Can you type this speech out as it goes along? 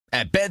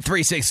At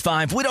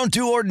Bet365, we don't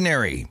do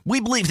ordinary. We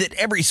believe that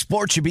every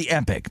sport should be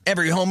epic.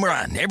 Every home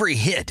run, every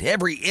hit,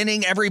 every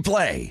inning, every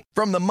play.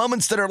 From the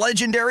moments that are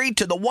legendary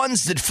to the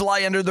ones that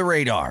fly under the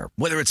radar.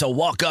 Whether it's a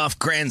walk-off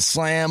grand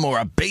slam or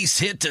a base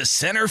hit to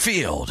center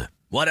field.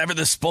 Whatever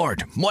the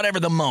sport, whatever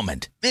the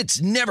moment.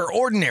 It's never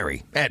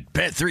ordinary at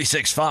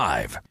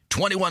Bet365.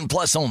 21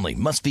 plus only.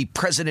 Must be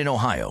present in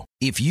Ohio.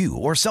 If you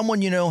or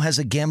someone you know has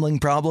a gambling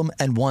problem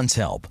and wants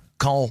help,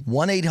 call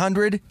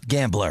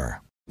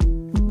 1-800-GAMBLER.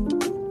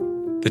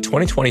 The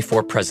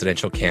 2024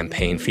 presidential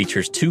campaign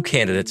features two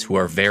candidates who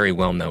are very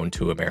well known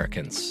to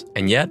Americans.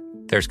 And yet,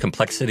 there's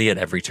complexity at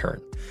every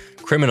turn.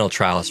 Criminal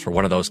trials for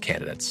one of those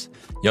candidates.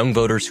 Young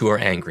voters who are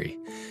angry.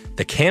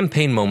 The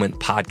Campaign Moment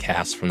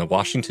podcast from the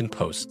Washington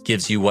Post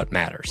gives you what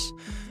matters.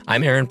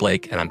 I'm Aaron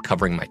Blake, and I'm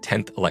covering my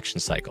 10th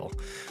election cycle.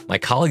 My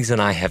colleagues and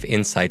I have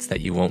insights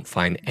that you won't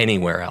find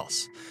anywhere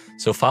else.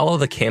 So follow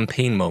The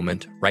Campaign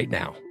Moment right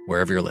now,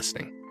 wherever you're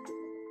listening.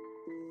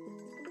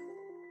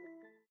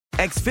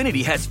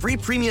 Xfinity has free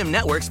premium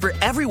networks for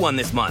everyone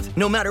this month,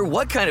 no matter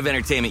what kind of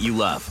entertainment you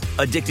love.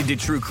 Addicted to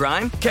true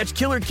crime? Catch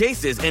killer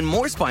cases and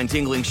more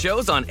spine-tingling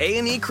shows on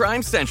A&E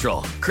Crime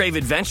Central. Crave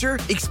adventure?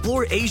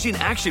 Explore Asian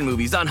action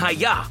movies on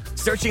Hi-YAH.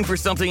 Searching for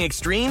something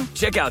extreme?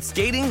 Check out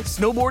skating,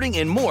 snowboarding,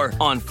 and more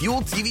on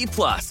Fuel TV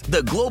Plus,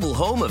 the global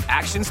home of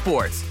action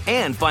sports.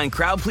 And find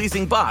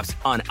crowd-pleasing bops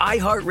on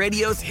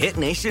iHeartRadio's Hit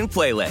Nation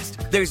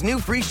playlist. There's new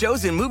free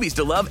shows and movies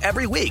to love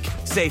every week.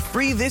 Say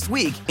free this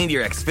week in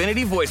your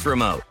Xfinity voice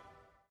remote.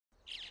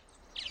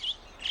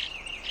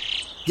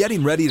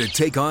 Getting ready to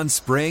take on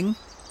spring?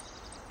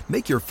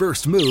 Make your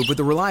first move with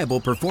the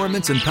reliable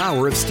performance and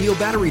power of Steel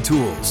battery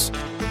tools.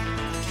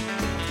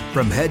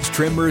 From hedge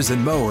trimmers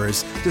and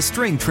mowers to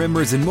string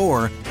trimmers and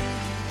more,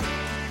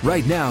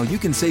 right now you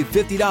can save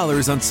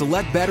 $50 on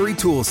select battery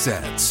tool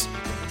sets.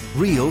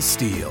 Real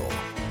Steel.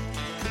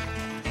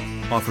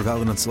 Offer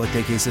valid on select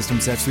AK system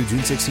sets through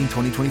June 16,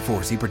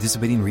 2024. See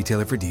participating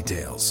retailer for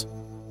details.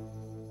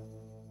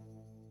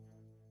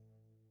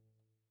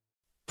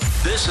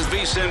 This is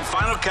VSiN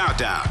Final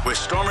Countdown with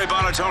Stormy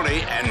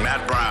Buonantony and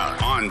Matt Brown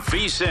on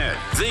VSiN,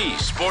 the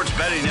Sports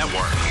Betting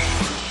Network.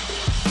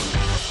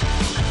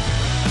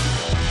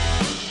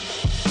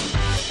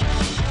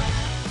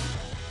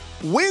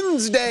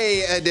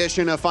 Wednesday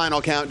edition of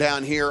Final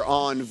Countdown here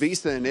on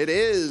VSiN. It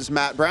is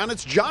Matt Brown.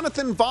 It's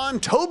Jonathan Von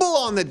Tobel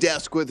on the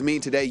desk with me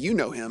today. You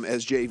know him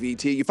as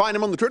JVT. You find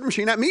him on the Twitter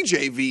machine at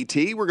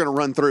MeJVT. We're going to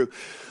run through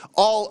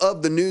all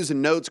of the news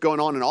and notes going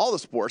on in all the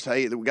sports.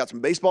 Hey, we got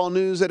some baseball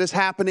news that is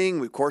happening.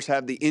 We, of course,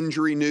 have the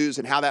injury news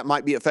and how that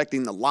might be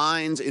affecting the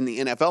lines in the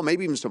NFL,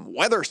 maybe even some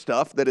weather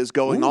stuff that is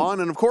going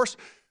on. And, of course,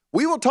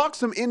 we will talk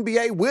some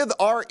NBA with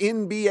our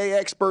NBA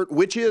expert,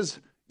 which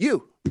is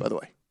you, by the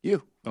way.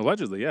 You.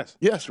 Allegedly, yes.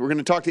 Yes, we're going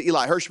to talk to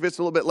Eli Hershkovitz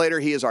a little bit later.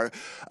 He is our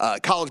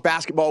college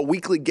basketball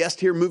weekly guest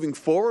here moving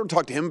forward. We'll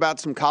talk to him about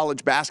some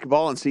college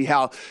basketball and see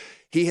how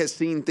he has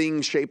seen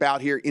things shape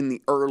out here in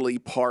the early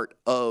part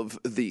of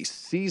the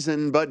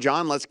season. But,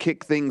 John, let's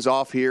kick things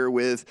off here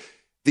with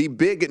the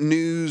big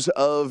news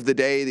of the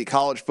day. The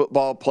college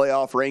football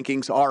playoff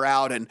rankings are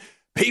out, and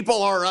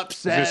people are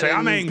upset.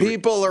 I'm angry.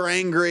 People are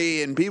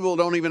angry, and people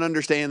don't even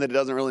understand that it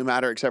doesn't really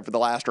matter except for the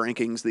last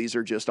rankings. These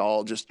are just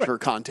all just for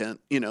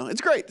content. You know,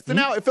 it's great.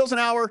 It fills an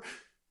hour.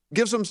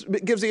 Gives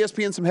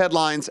ESPN some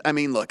headlines. I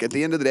mean, look, at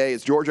the end of the day,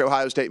 it's Georgia,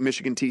 Ohio State,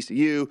 Michigan,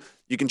 TCU.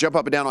 You can jump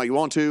up and down all you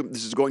want to.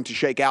 This is going to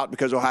shake out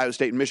because Ohio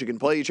State and Michigan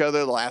play each other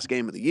the last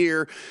game of the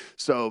year.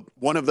 So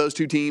one of those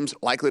two teams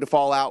likely to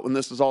fall out when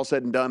this is all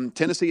said and done.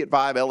 Tennessee at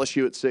 5,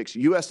 LSU at 6,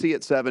 USC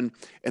at 7,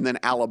 and then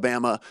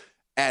Alabama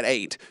at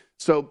 8.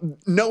 So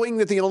knowing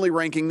that the only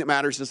ranking that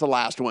matters is the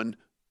last one,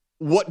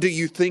 what do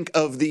you think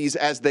of these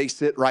as they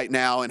sit right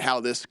now and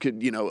how this could,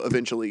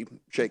 eventually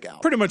shake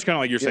out? Pretty much kind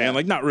of like you're saying,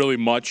 like not really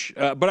much.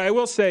 But I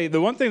will say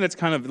the one thing that's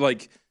kind of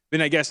like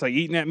been, I guess, like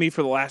eating at me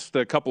for the last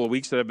couple of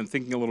weeks that I've been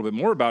thinking a little bit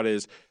more about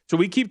is, so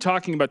we keep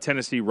talking about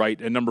Tennessee, right,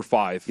 at number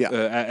 5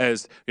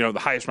 as, the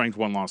highest ranked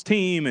one-loss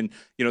team. And,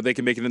 they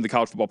can make it in the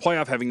college football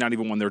playoff, having not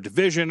even won their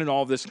division and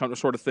all this kind of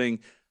sort of thing.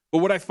 But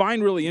what I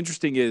find really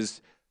interesting is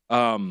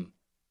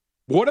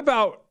what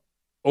about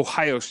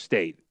Ohio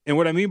State? And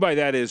what I mean by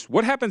that is,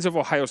 what happens if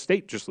Ohio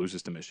State just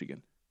loses to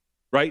Michigan,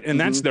 right? And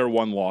that's their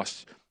one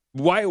loss.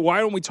 Why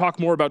don't we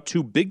talk more about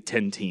two Big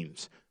Ten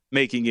teams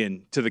making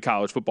into the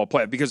college football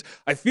playoff? Because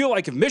I feel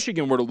like if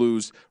Michigan were to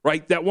lose,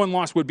 right, that one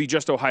loss would be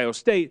just Ohio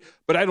State.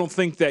 But I don't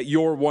think that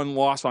your one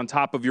loss on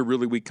top of your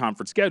really weak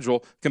conference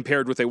schedule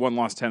compared with a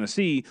one-loss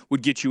Tennessee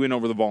would get you in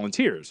over the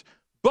Volunteers.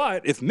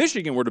 But if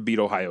Michigan were to beat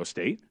Ohio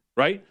State,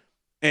 right,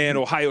 and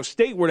Ohio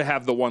State were to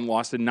have the one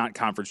loss and not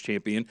conference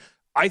champion,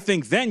 I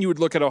think then you would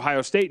look at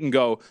Ohio State and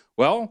go,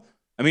 well,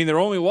 I mean, their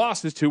only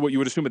loss is to what you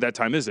would assume at that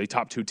time is a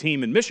top 2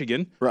 team in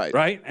Michigan,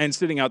 right? And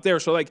sitting out there.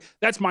 So,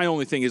 that's my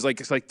only thing is,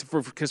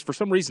 because for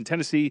some reason,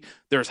 Tennessee,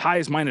 they're as high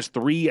as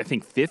 -3, I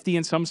think 50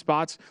 in some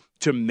spots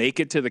to make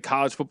it to the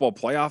college football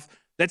playoff.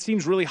 That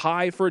seems really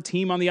high for a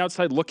team on the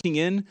outside looking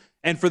in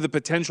and for the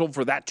potential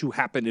for that to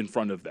happen in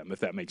front of them, if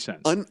that makes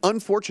sense.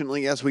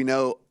 Unfortunately, as we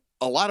know,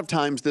 a lot of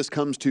times this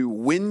comes to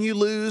when you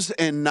lose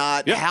and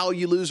not how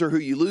you lose or who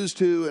you lose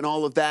to and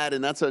all of that.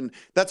 And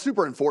that's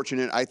super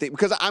unfortunate, I think,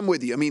 because I'm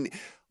with you. I mean,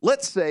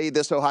 let's say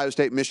this Ohio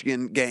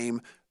State-Michigan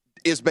game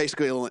is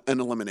basically an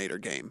eliminator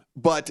game,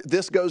 but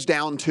this goes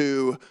down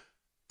to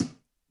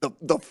a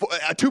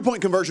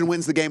 2-point conversion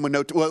wins the game with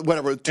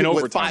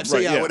with 5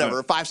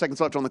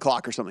 seconds left on the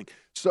clock or something.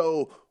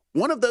 So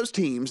one of those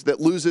teams that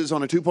loses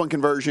on a 2-point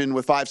conversion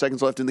with 5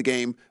 seconds left in the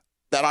game,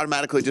 that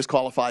automatically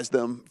disqualifies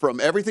them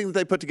from everything that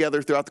they put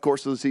together throughout the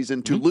course of the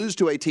season to lose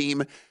to a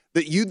team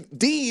that you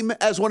deem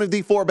as one of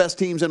the 4 best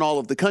teams in all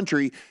of the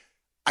country.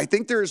 I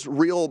think there's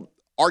real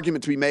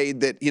argument to be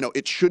made that,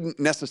 it shouldn't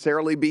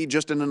necessarily be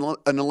just an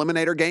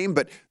eliminator game,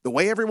 but the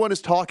way everyone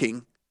is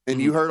talking,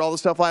 and you heard all the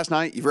stuff last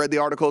night, you've read the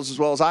articles as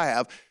well as I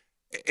have,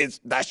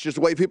 that's just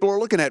the way people are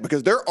looking at it,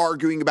 because they're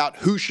arguing about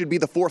who should be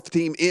the 4th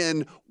team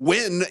in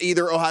when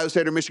either Ohio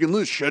State or Michigan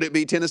lose. Should it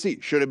be Tennessee?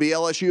 Should it be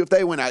LSU if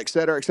they win out, et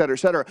cetera, et cetera, et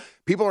cetera.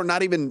 People are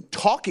not even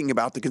talking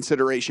about the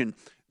consideration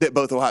that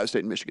both Ohio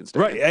State and Michigan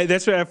State. Right.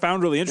 That's what I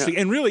found really interesting.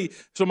 Yeah. And really,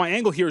 so my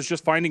angle here is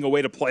just finding a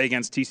way to play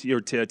against TCU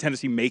or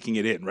Tennessee making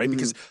it in, right?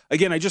 Because,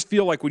 again, I just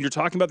feel like when you're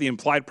talking about the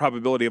implied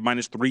probability of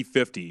minus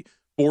 350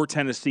 for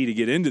Tennessee to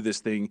get into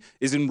this thing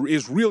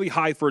is really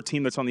high for a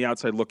team that's on the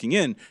outside looking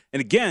in. And,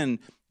 again,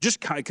 just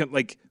kind of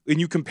like when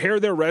you compare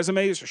their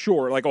resumes,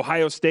 sure, like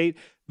Ohio State,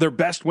 their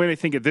best win, I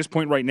think, at this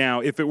point right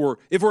now, if it were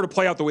to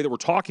play out the way that we're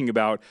talking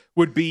about,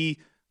 would be,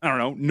 I don't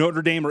know,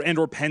 Notre Dame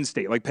or Penn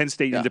State. Like Penn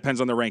State depends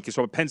on their rankings,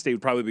 so Penn State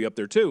would probably be up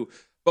there too.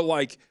 But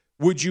like,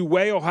 would you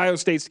weigh Ohio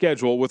State's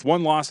schedule with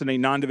one loss in a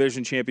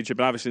non-division championship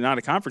and obviously not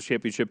a conference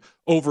championship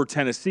over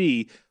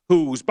Tennessee,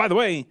 who's, by the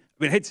way,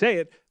 I mean, I hate to say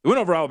it, the win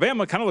over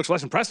Alabama kind of looks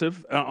less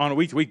impressive on a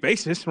week-to-week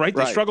basis, right?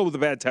 They struggled with a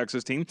bad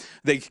Texas team.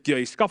 They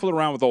scuffled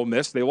around with Ole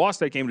Miss. They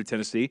lost that game to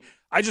Tennessee.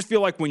 I just feel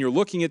like when you're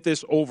looking at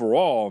this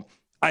overall,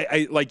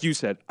 I like you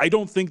said, I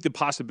don't think the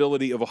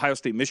possibility of Ohio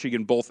State,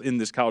 Michigan, both in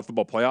this college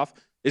football playoff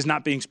is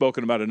not being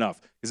spoken about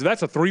enough. Because if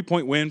that's a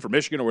 3-point win for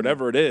Michigan or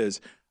whatever it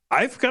is,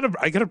 I got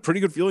a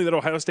pretty good feeling that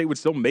Ohio State would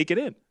still make it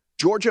in.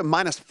 Georgia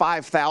minus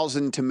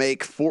 5,000 to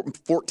make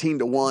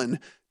 14-1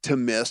 to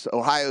miss.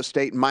 Ohio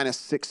State minus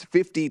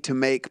 650 to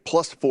make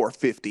plus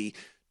 450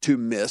 to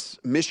miss.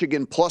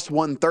 Michigan plus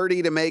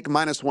 130 to make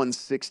minus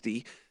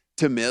 160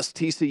 to miss.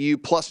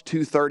 TCU plus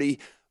 230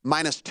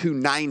 minus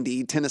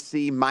 290.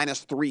 Tennessee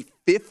minus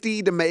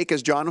 350 to make,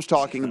 as John was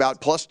talking about,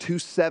 plus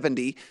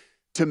 270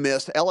 to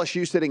miss.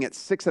 LSU sitting at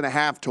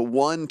 6.5 to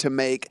 1 to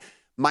make,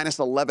 minus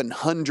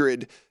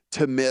 1,100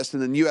 to miss.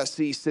 And then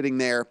USC sitting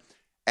there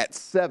at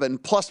 7,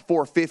 plus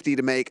 450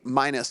 to make,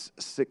 minus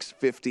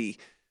 650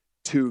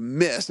 to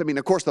miss. I mean,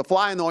 of course, the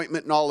fly in the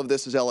ointment in all of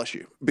this is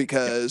LSU,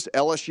 because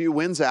LSU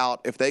wins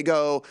out. If they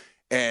go,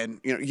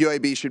 and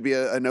UAB should be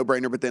a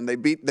no-brainer, but then they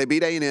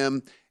beat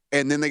A&M,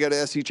 and then they go to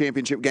the SEC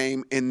championship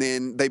game, and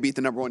then they beat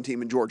the number 1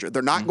 team in Georgia.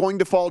 They're not going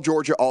to fall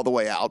Georgia all the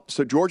way out,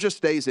 so Georgia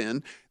stays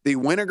in. The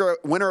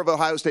winner of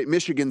Ohio State,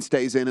 Michigan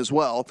stays in as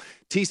well.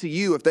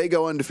 TCU, if they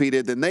go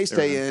undefeated, then they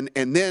stay in,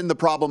 and then the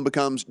problem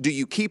becomes, do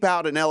you keep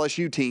out an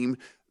LSU team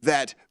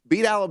that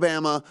beat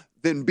Alabama,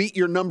 then beat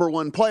your number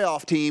 1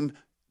 playoff team,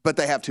 but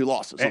they have 2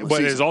 losses?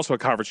 But it is also a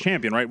conference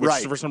champion, right?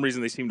 Which for some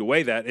reason they seem to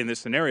weigh that in this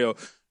scenario.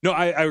 No,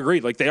 I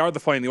agree. Like, they are the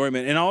fly in the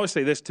ointment. And I always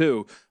say this,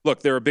 too. Look,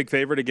 they're a big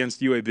favorite against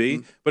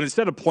UAB, but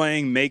instead of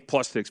playing make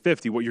plus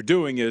 650, what you're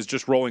doing is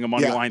just rolling a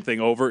money line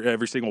thing over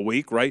every single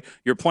week, right?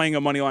 You're playing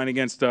a money line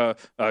against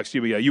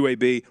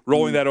UAB,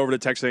 rolling that over to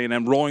Texas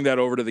A&M, rolling that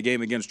over to the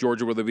game against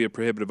Georgia where they'll be a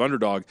prohibitive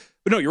underdog.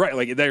 But no, you're right.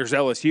 Like, there's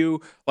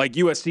LSU. Like,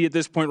 USC at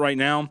this point right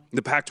now,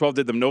 the Pac-12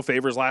 did them no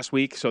favors last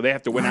week, so they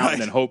have to win out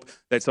and then hope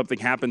that something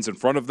happens in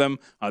front of them.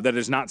 That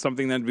is not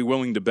something then to be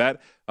willing to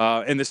bet.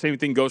 And the same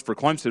thing goes for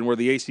Clemson, where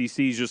the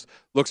ACC just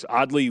looks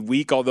oddly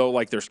weak, although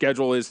like their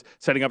schedule is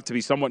setting up to be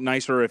somewhat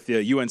nicer if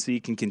the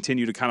UNC can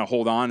continue to kind of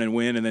hold on and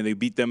win, and then they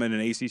beat them in an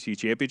ACC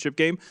championship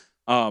game.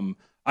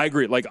 I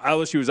agree. Like,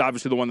 LSU is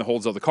obviously the one that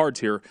holds all the cards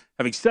here.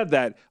 Having said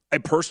that, I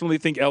personally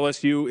think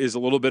LSU is a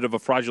little bit of a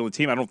fraudulent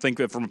team. I don't think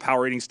that from a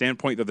power rating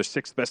standpoint, they're the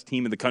 6th best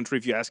team in the country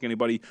if you ask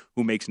anybody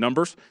who makes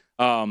numbers.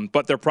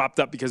 But they're propped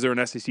up because they're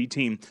an SEC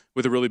team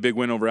with a really big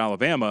win over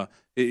Alabama.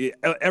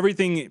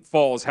 Everything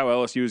falls how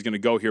LSU is going to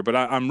go here. But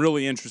I'm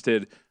really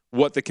interested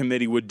what the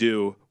committee would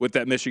do with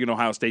that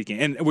Michigan-Ohio State game.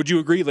 And would you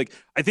agree, like,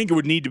 I think it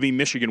would need to be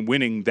Michigan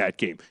winning that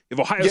game. If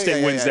Ohio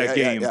State wins that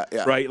game,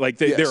 right, like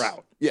they're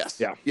out.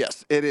 Yes. Yeah.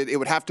 Yes. It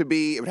would have to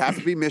be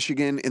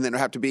Michigan, and then it would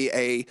have to be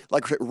a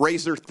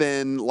razor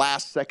thin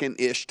last second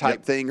ish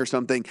type thing or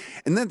something.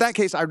 And then in that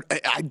case,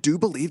 I do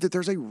believe that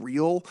there's a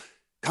real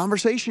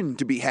conversation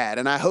to be had,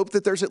 and I hope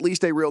that there's at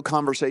least a real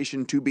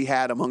conversation to be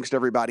had amongst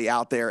everybody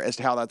out there as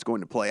to how that's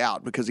going to play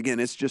out. Because again,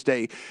 it's just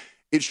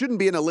it shouldn't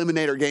be an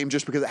eliminator game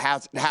just because it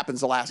happens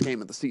the last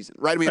game of the season,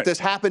 right? I mean, if this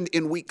happened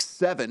in week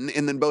 7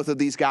 and then both of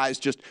these guys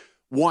just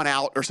one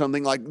out or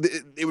something, like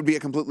it would be a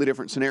completely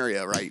different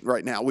scenario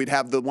right now. We'd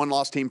have the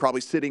one-loss team probably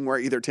sitting where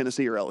either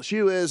Tennessee or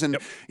LSU is, and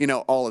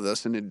all of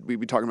this, and we'd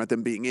be talking about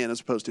them being in as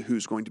opposed to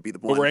who's going to be the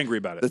one. But we're angry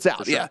about it. That's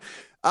out, sure. Yeah.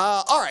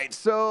 All right,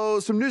 so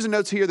some news and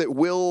notes here that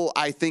will,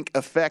 I think,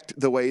 affect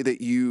the way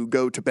that you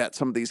go to bet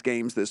some of these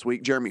games this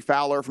week. Jeremy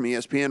Fowler from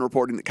ESPN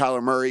reporting that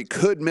Kyler Murray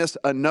could miss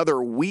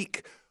another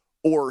week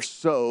or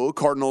so.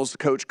 Cardinals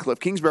coach Cliff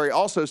Kingsbury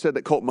also said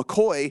that Colt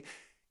McCoy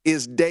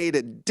is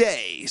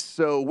day-to-day.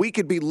 So we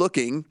could be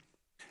looking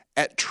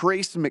at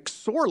Trace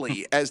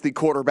McSorley as the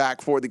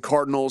quarterback for the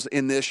Cardinals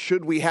in this,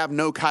 should we have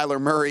no Kyler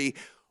Murray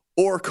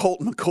or Colt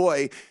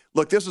McCoy.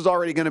 Look, this is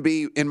already going to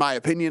be, in my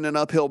opinion, an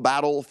uphill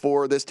battle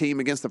for this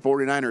team against the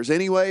 49ers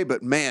anyway.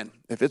 But, man,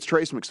 if it's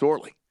Trace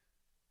McSorley,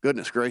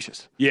 goodness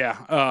gracious. Yeah.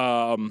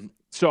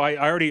 So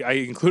I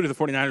included the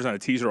 49ers on a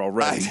teaser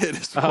already. I did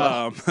as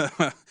well.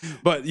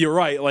 But you're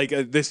right. Like,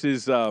 this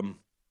is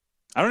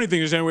I don't even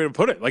think there's any way to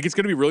put it. Like, it's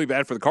going to be really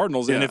bad for the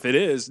Cardinals. Yeah. And if it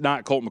is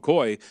not Colt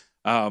McCoy,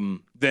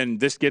 then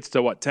this gets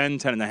to, 10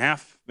 and a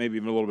half, maybe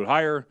even a little bit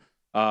higher.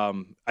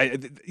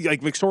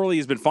 McSorley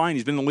has been fine.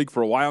 He's been in the league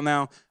for a while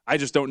now. I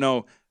just don't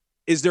know.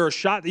 Is there a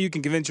shot that you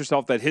can convince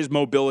yourself that his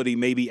mobility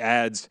maybe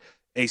adds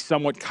a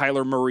somewhat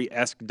Kyler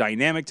Murray-esque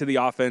dynamic to the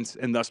offense,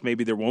 and thus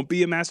maybe there won't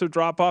be a massive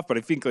drop-off? But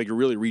I think you're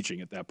really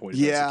reaching at that point.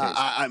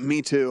 Yeah,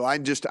 me too.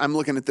 I'm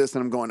looking at this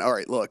and I'm going, all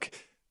right, look,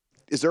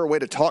 is there a way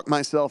to talk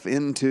myself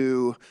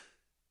into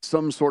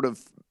some sort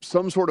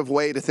of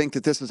way to think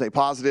that this is a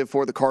positive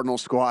for the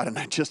Cardinals squad? And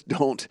I just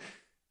don't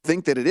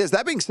think that it is.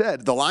 That being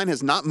said, the line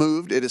has not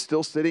moved. It is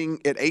still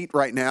sitting at 8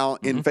 right now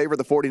in favor of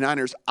the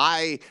 49ers.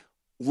 I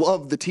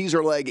love the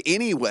teaser leg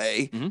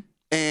anyway,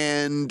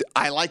 and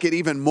I like it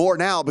even more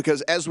now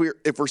because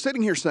if we're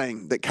sitting here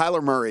saying that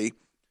Kyler Murray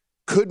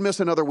could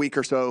miss another week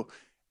or so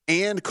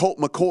and Colt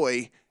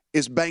McCoy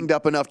is banged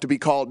up enough to be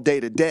called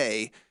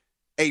day-to-day,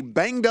 a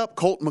banged-up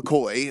Colt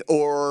McCoy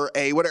or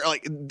a whatever,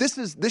 like this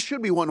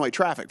should be one-way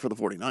traffic for the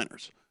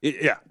 49ers.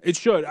 It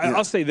should. Yeah.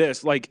 I'll say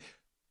this,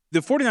 the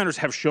 49ers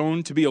have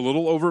shown to be a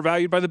little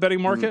overvalued by the betting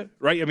market,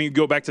 right? I mean, you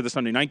go back to the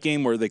Sunday night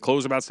game where they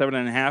closed about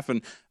 7.5,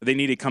 and they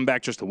needed to come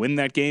back just to win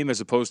that game as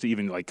opposed to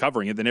even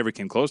covering it. They never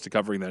came close to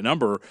covering that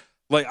number.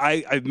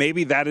 I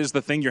maybe that is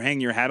the thing you're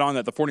hanging your hat on,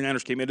 that the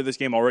 49ers came into this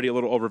game already a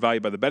little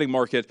overvalued by the betting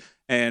market,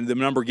 and the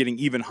number getting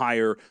even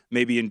higher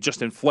maybe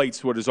just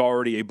inflates what is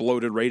already a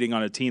bloated rating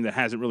on a team that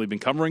hasn't really been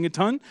covering a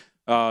ton.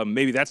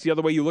 Maybe that's the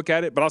other way you look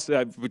at it. But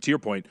also, to your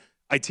point,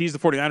 I teased the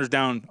 49ers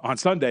down on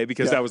Sunday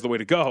because that was the way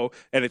to go,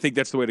 and I think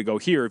that's the way to go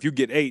here. If you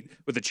get 8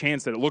 with a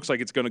chance that it looks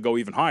like it's going to go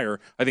even higher,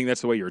 I think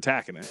that's the way you're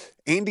attacking it.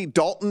 Andy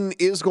Dalton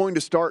is going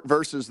to start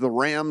versus the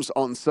Rams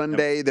on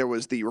Sunday. Yep. There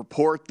was the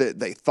report that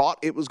they thought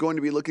it was going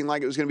to be looking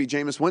like it was going to be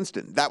Jameis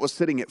Winston. That was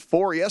sitting at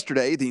 4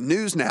 yesterday. The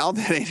news now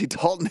that Andy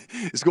Dalton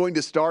is going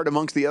to start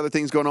amongst the other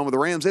things going on with the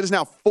Rams. It is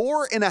now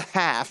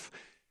 4.5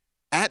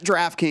 at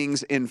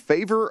DraftKings in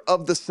favor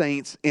of the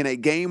Saints in a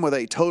game with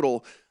a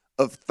total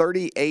of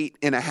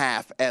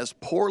 38.5. As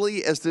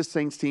poorly as this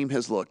Saints team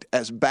has looked,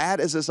 as bad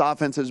as this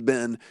offense has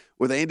been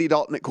with Andy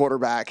Dalton at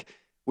quarterback,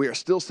 we are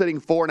still sitting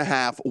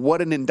 4.5.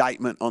 What an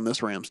indictment on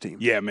this Rams team.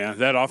 Yeah, man,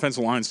 that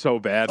offensive line's so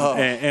bad. Oh.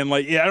 And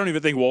I don't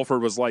even think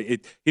Wolford was he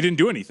didn't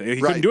do anything.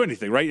 He couldn't do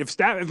anything, right? If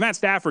Matt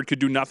Stafford could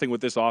do nothing with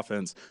this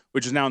offense,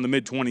 which is now in the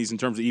mid-20s in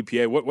terms of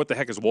EPA, what the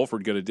heck is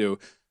Wolford going to do?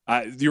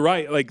 You're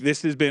right.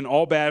 This has been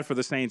all bad for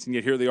the Saints, and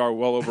yet here they are,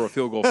 well over a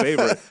field goal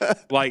favorite.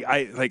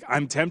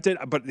 I'm tempted,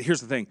 but here's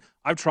the thing: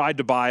 I've tried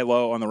to buy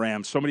low on the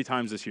Rams so many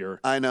times this year.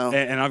 I know,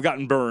 and I've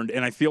gotten burned,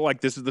 and I feel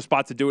like this is the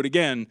spot to do it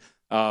again.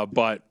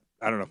 But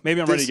I don't know. Maybe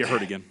I'm ready to get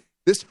hurt again.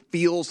 This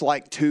feels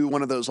like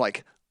one of those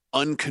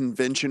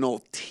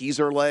unconventional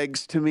teaser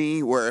legs to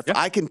me, where if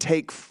I can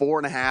take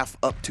 4.5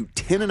 up to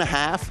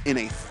 10.5 in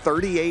a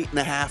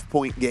 38.5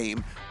 point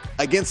game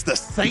against the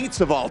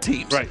Saints of all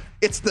teams. Right.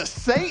 It's the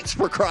Saints,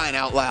 for crying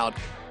out loud.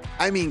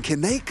 I mean, can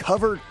they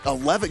cover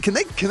 11? Can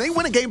they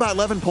win a game by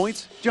 11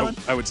 points, John?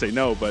 I would say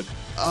no, but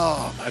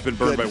I've been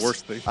burned by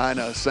worse things. I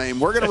know, same.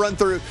 We're going to run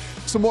through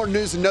some more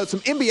news and notes, some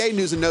NBA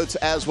news and notes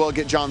as well,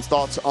 get John's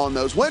thoughts on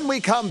those. When we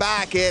come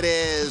back, it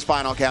is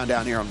Final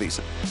Countdown here on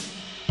VSiN.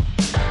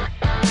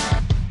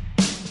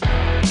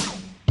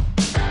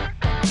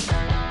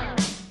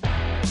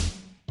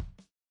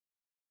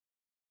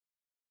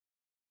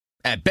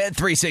 At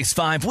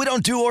Bet365, we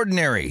don't do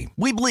ordinary.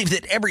 We believe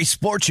that every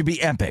sport should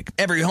be epic.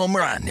 Every home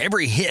run,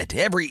 every hit,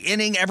 every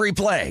inning, every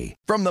play.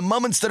 From the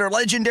moments that are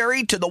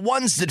legendary to the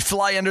ones that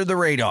fly under the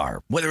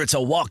radar. Whether it's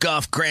a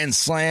walk-off grand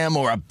slam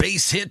or a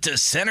base hit to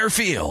center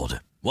field.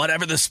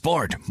 Whatever the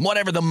sport,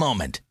 whatever the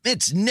moment.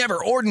 It's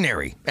never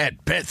ordinary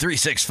at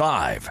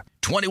Bet365.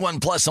 21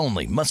 plus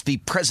only. Must be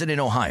present in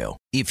Ohio.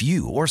 If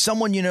you or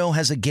someone you know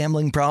has a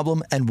gambling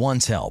problem and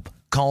wants help,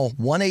 call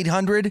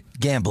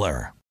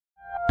 1-800-GAMBLER.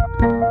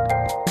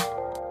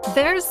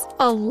 There's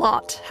a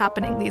lot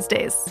happening these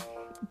days,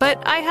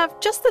 but I have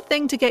just the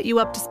thing to get you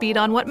up to speed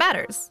on what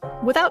matters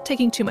without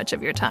taking too much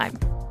of your time.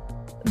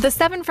 The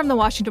 7 from the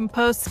Washington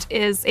Post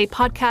is a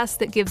podcast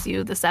that gives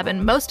you the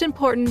 7 most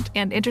important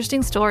and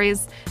interesting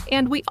stories,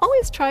 and we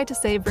always try to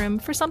save room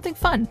for something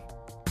fun.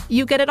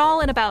 You get it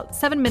all in about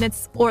 7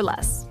 minutes or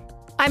less.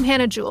 I'm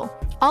Hannah Jewell.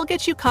 I'll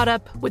get you caught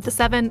up with the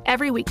 7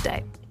 every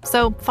weekday.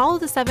 So follow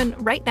the 7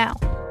 right now.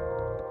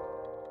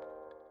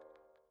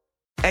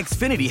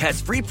 Xfinity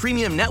has free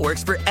premium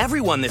networks for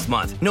everyone this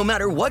month, no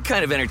matter what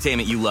kind of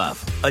entertainment you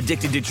love.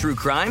 Addicted to true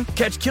crime?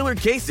 Catch killer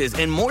cases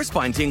and more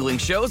spine-tingling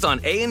shows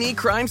on A&E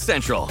Crime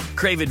Central.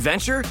 Crave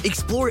adventure?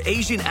 Explore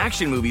Asian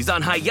action movies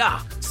on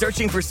Hi-YAH.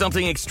 Searching for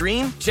something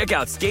extreme? Check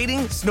out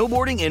skating,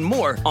 snowboarding, and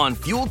more on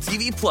Fuel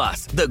TV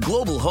Plus, the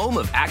global home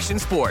of action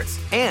sports.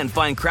 And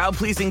find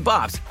crowd-pleasing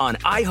bops on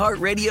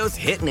iHeartRadio's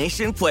Hit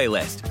Nation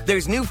playlist.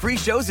 There's new free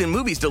shows and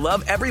movies to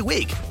love every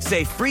week.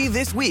 Say free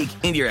this week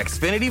in your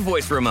Xfinity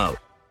voice remote.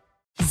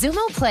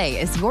 Xumo Play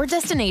is your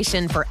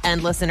destination for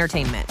endless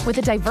entertainment. With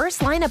a diverse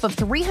lineup of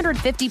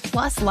 350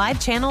 plus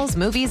live channels,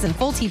 movies, and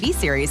full TV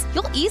series,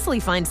 you'll easily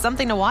find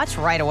something to watch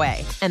right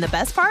away. And the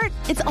best part?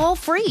 It's all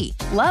free.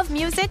 Love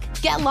music?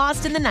 Get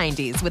lost in the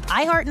 90s with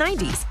iHeart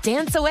 90s,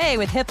 dance away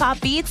with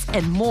hip-hop beats,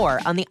 and more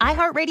on the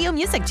iHeartRadio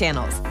music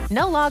channels.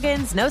 No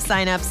logins, no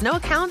signups, no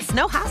accounts,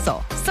 no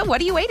hassle. So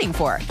what are you waiting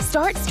for?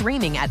 Start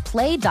streaming at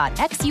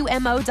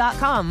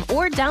play.xumo.com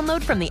or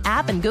download from the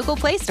app and Google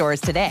Play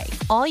stores today.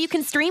 All you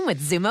can stream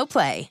with Xumo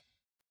Play.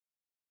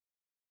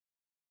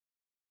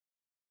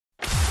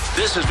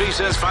 This is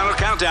VSiN's Final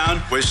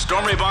Countdown with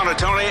Stormy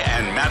Buonantony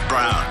and Matt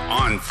Brown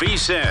on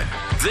VSiN,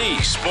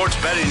 the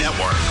Sports Betting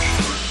Network.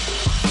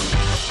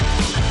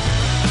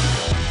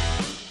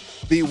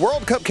 The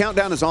World Cup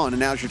countdown is on, and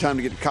now's your time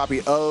to get a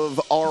copy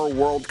of our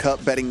World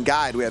Cup betting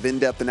guide. We have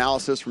in-depth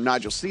analysis from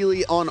Nigel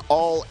Seeley on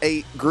all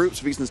 8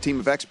 groups. VSiN's team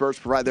of experts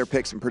provide their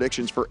picks and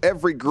predictions for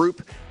every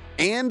group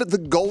and the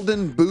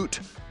Golden Boot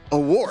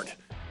Award.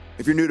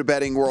 If you're new to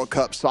betting World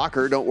Cup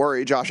soccer, don't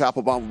worry. Josh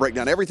Applebaum will break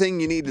down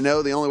everything you need to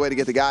know. The only way to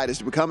get the guide is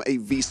to become a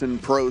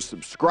VSiN Pro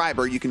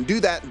subscriber. You can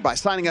do that by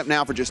signing up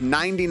now for just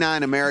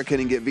 $99 American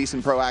and get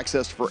VSiN Pro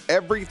access for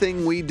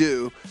everything we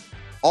do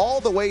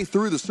all the way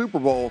through the Super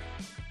Bowl.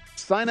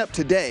 Sign up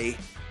today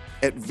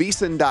at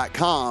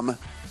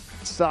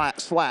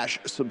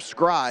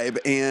VSiN.com/subscribe.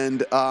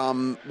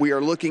 And we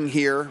are looking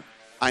here.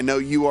 I know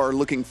you are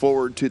looking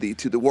forward to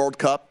the World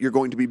Cup. You're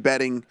going to be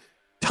betting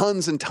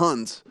tons and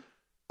tons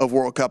of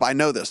World Cup. I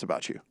know this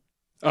about you.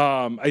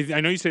 I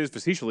know you say this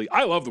facetiously.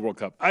 I love the World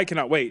Cup. I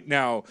cannot wait.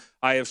 Now,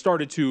 I have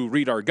started to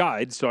read our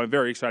guide, so I'm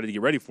very excited to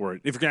get ready for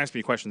it. If you're going to ask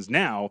me questions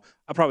now,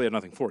 I probably have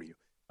nothing for you.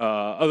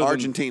 Other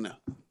Argentina.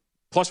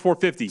 Plus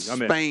 450.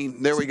 I'm Spain.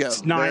 in. There we go.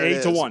 It's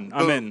 8-1.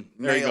 I'm in.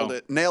 There you go.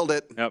 Nailed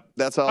it. Yep.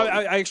 That's all.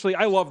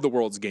 I love the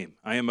world's game.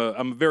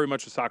 I'm very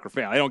much a soccer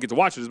fan. I don't get to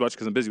watch it as much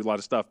because I'm busy with a lot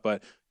of stuff,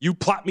 but you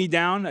plot me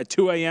down at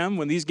 2 a.m.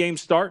 when these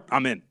games start,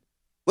 I'm in.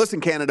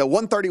 Listen, Canada,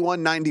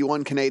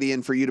 $131.91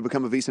 Canadian for you to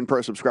become a VSiN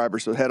Pro subscriber,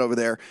 so head over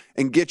there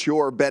and get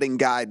your betting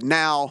guide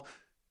now.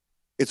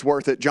 It's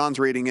worth it. John's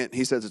reading it.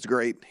 He says it's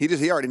great.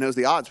 He already knows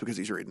the odds because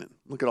he's reading it.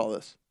 Look at all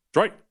this.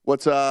 That's right.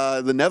 What's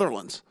the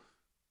Netherlands?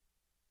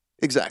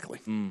 Exactly.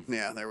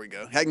 Yeah, there we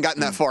go. Hadn't gotten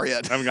that far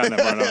yet. Haven't gotten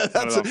that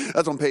far.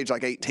 That's on page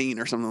like 18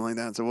 or something like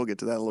that, so we'll get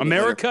to that a little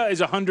America bit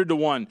later. is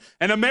 100-1,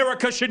 and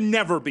America should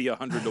never be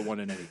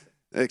 100-1 in anything.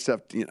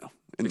 Except, maybe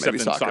in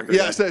soccer.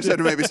 Yeah, except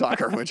maybe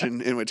soccer,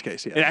 in which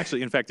case, yeah. And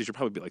actually, in fact, they should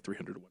probably be like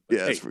 300-1.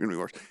 Yeah, it's going to be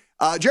worse.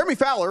 Jeremy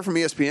Fowler from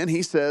ESPN,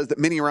 he says that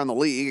many around the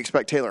league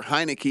expect Taylor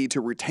Heinicke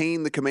to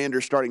retain the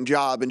Commanders' starting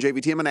job. And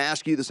JVT, I'm going to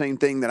ask you the same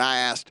thing that I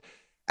asked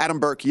Adam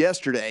Burke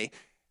yesterday.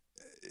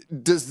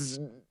 Does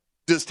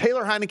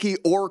Taylor Heinicke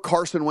or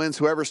Carson Wentz,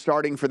 whoever's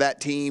starting for that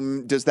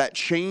team, does that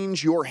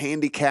change your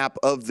handicap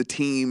of the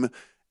team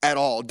at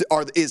all?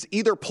 Is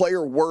either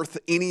player worth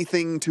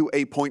anything to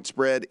a point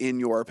spread, in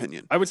your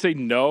opinion? I would say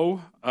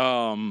no.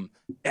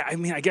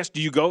 I guess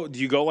do you go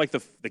like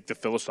the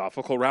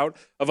philosophical route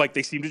of like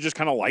they seem to just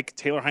kind of like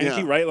Taylor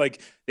Heinicke, right? Like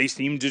they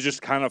seem to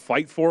just kind of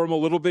fight for him a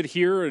little bit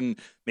here, and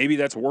maybe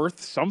that's worth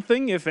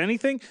something, if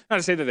anything. Not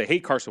to say that they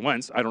hate Carson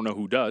Wentz. I don't know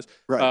who does,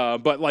 right?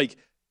 But like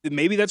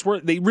maybe that's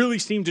where they really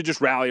seem to just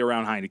rally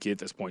around Heinicke at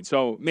this point.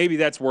 So maybe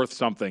that's worth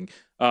something.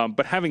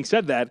 But having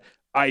said that,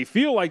 I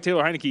feel like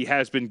Taylor Heinicke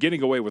has been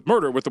getting away with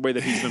murder with the way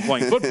that he's been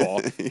playing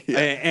football. Yeah.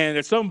 And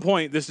at some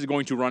point, this is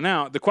going to run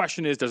out. The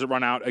question is, does it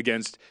run out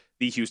against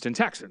the Houston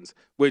Texans,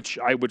 which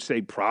I would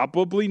say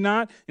probably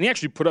not. And he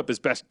actually put up his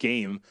best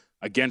game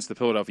against the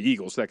Philadelphia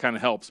Eagles, so that kind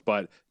of helps.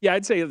 But, yeah,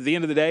 I'd say at the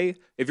end of the day,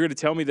 if you're going to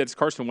tell me that it's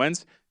Carson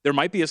Wentz, there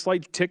might be a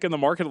slight tick in the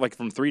market, like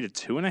from 3 to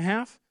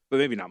 2.5, but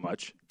maybe not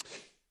much.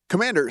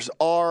 Commanders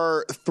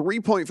are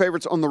 3-point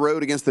favorites on the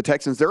road against the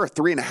Texans. There are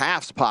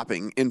 3.5s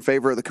popping in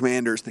favor of the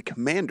Commanders. The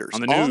Commanders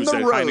on the news,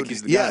 on the road.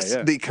 Heinicke's the guy, yes,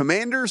 the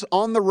Commanders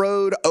on the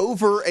road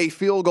over a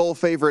field goal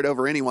favorite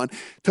over anyone.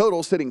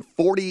 Total sitting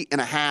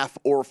 40.5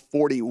 or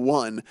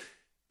 41,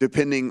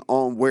 depending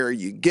on where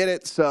you get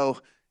it. So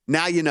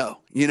now you know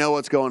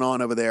what's going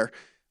on over there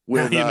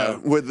with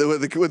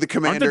the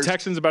Commanders. Aren't the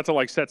Texans about to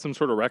like set some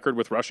sort of record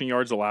with rushing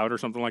yards allowed or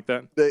something like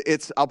that?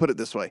 I'll put it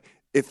this way.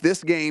 if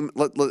this game,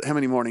 how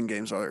many morning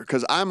games are there?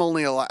 Because I'm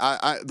only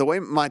the way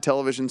my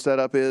television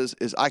setup is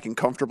I can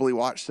comfortably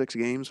watch 6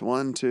 games.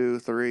 1, 2,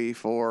 3,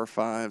 4,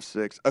 5,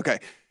 6. Okay,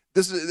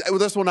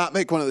 this will not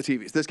make one of the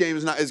TVs. This game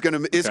is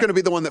going to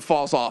be the one that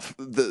falls off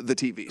the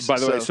TVs. By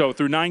the way, so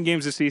through 9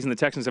 games this season, the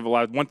Texans have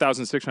allowed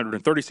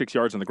 1,636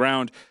 yards on the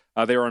ground.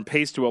 They are on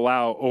pace to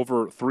allow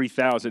over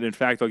 3,000. In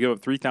fact, they'll give up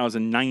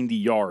 3,090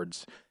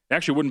 yards. It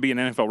actually wouldn't be an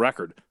NFL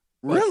record.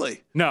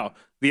 Really? No.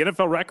 The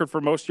NFL record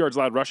for most yards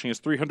allowed rushing is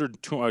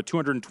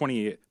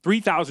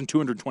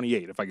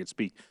 3,228, if I could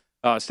speak,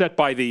 set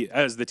by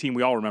as the team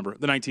we all remember,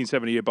 the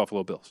 1978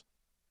 Buffalo Bills.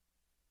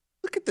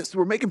 Look at this.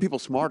 We're making people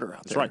smarter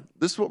out there. That's right.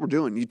 This is what we're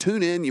doing. You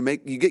tune in, you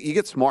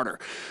get smarter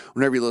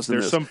whenever you listen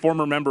to this. There's some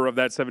former member of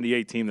that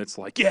 78 team that's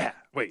like, yeah,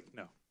 wait,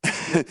 no.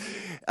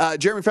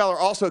 Jeremy Fowler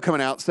also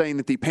coming out saying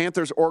that the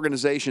Panthers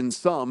organization,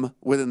 some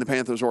within the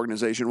Panthers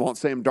organization, want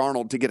Sam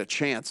Darnold to get a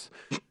chance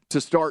to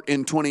start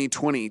in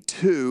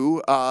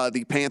 2022.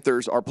 The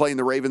Panthers are playing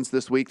the Ravens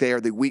this week. They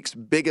are the week's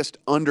biggest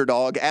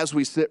underdog. As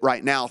we sit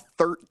right now,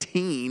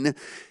 13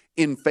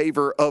 in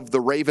favor of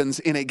the Ravens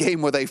in a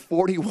game with a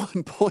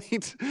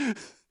 41-point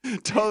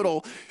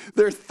total.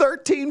 They're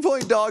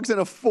 13-point dogs in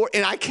a 4,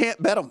 and I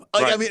can't bet them.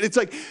 Right. I mean, it's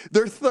like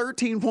they're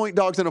 13-point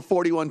dogs in a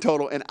 41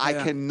 total, and I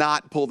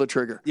cannot pull the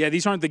trigger. Yeah,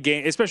 these aren't the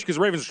game, especially because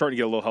Ravens are starting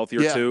to get a little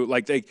healthier too.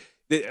 Like I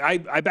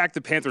backed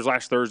the Panthers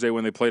last Thursday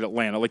when they played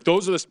Atlanta. Like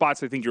those are the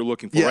spots I think you're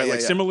looking for, right?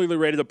 Like similarly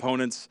rated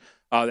opponents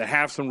that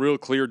have some real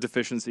clear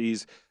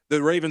deficiencies.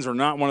 The Ravens are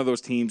not one of those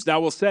teams. Now, I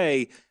will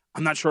say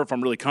I'm not sure if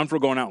I'm really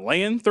comfortable going out and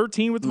laying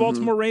 13 with the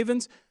Baltimore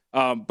Ravens.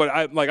 But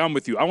I'm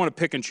with you. I want to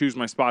pick and choose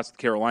my spots with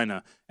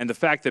Carolina, and the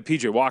fact that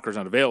P.J. Walker's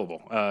not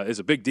available is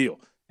a big deal.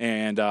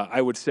 And I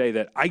would say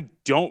that I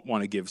don't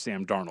want to give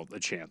Sam Darnold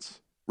a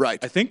chance. Right.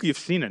 I think you've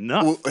seen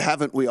enough. Well,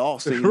 haven't we all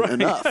seen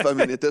enough? I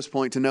mean, at this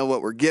point, to know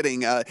what we're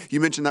getting.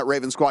 You mentioned that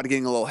Ravens squad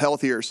getting a little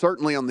healthier.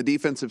 Certainly on the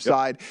defensive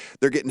side,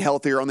 they're getting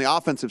healthier. On the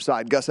offensive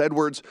side, Gus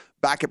Edwards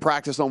back at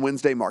practice on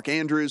Wednesday. Mark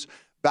Andrews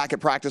back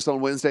at practice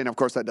on Wednesday. And, of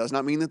course, that does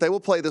not mean that they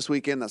will play this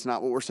weekend. That's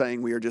not what we're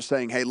saying. We are just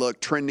saying, hey,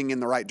 look, trending in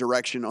the right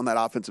direction on that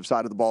offensive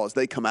side of the ball as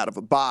they come out of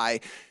a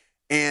bye.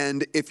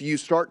 And if you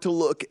start to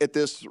look at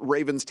this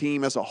Ravens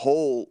team as a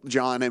whole,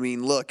 John, I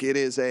mean, look, it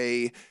is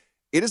an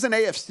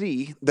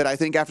AFC that I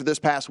think after this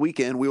past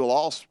weekend,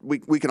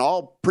 we can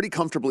all pretty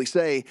comfortably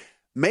say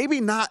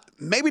maybe not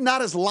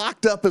as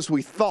locked up as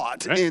we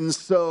thought. Right. And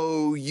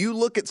so you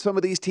look at some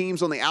of these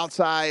teams on the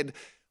outside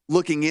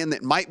looking in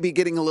that might be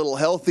getting a little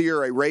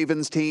healthier, a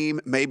Ravens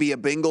team, maybe a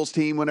Bengals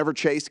team whenever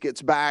Chase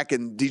gets back,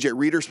 and DJ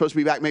Reader's supposed to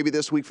be back maybe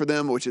this week for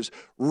them, which is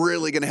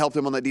really going to help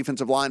them on that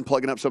defensive line,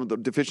 plugging up some of the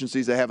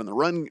deficiencies they have in the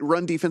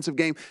run defensive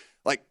game.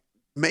 Like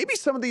maybe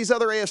some of these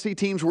other AFC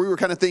teams where we were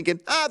kind of thinking,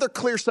 they're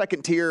clear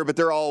second tier, but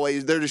they're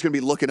just going to be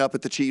looking up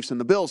at the Chiefs and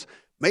the Bills.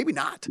 Maybe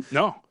not.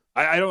 No.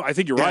 I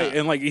think you're right.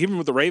 And like even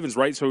with the Ravens,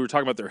 right? So we were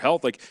talking about their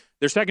health. Like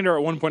their secondary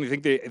at one point, I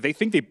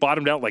think they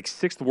bottomed out like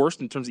 6th worst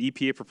in terms of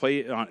EPA per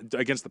play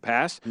against the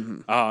pass.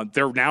 Mm-hmm.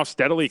 They're now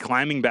steadily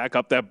climbing back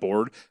up that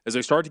board as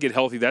they start to get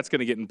healthy. That's going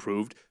to get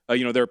improved.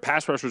 Their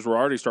pass rushers were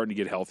already starting to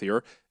get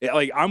healthier.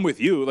 Like I'm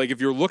with you. Like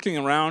if you're looking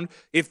around,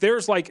 if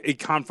there's like a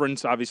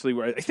conference, obviously,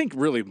 where I think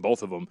really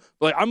both of them.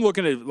 Like I'm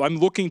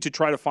looking to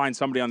try to find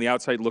somebody on the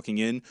outside looking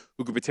in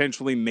who could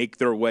potentially make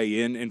their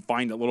way in and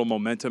find a little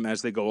momentum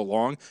as they go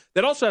along.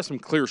 That also has some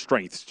clear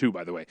strengths too,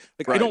 by the way.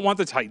 Like right. I don't want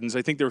the Titans.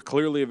 I think they're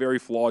clearly a very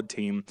flawed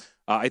team.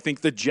 I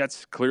think the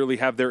Jets clearly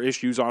have their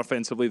issues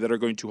offensively that are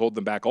going to hold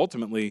them back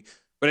ultimately.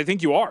 But I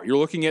think you're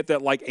looking at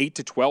that like 8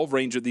 to 12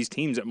 range of these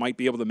teams that might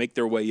be able to make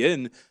their way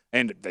in.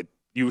 And that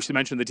you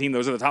mentioned the team that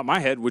was at the top of my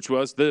head, which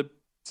was the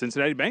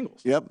Cincinnati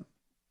Bengals.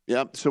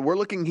 Yep. So we're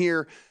looking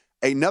here.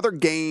 Another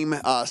game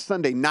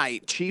Sunday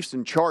night, Chiefs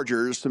and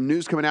Chargers. Some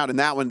news coming out in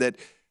that one that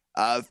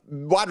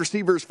wide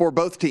receivers for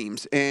both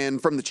teams.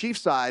 And from the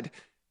Chiefs side,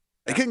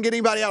 they couldn't get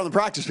anybody out on the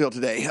practice field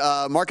today.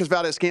 Marcus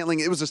Valdez-Scantling,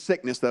 it was a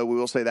sickness, though. We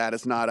will say that.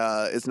 It's not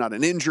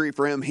an injury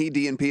for him. He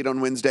DNP'd on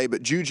Wednesday.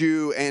 But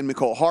Juju and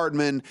Mecole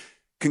Hardman,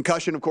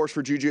 concussion, of course,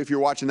 for Juju. If you're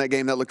watching that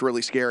game, that looked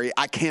really scary.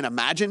 I can't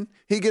imagine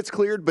he gets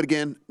cleared. But,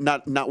 again,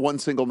 not one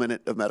single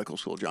minute of medical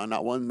school, John.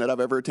 Not one that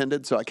I've ever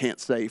attended. So I can't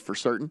say for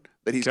certain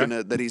that he's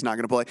not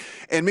going to play.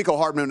 And Mecole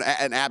Hardman,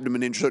 an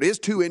abdomen injury. So it is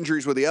 2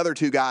 injuries with the other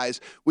 2 guys.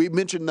 We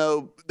mentioned,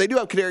 though, they do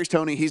have Kadarius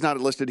Toney. He's not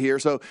listed here.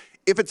 So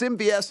if it's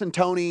MVS and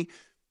Toney –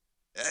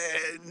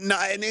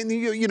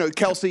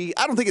 Kelsey,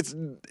 I don't think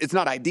it's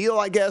not ideal,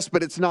 I guess,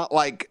 but it's not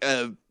like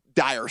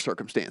dire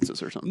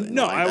circumstances or something.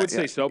 No, like I would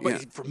say so.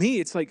 But for me,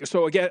 it's like,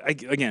 so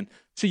again,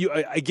 so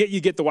I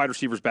get the wide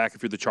receivers back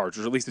if you're the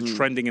Chargers, or at least it's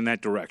trending in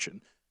that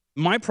direction.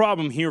 My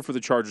problem here for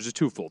the Chargers is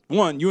twofold.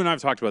 One, you and I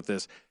have talked about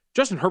this.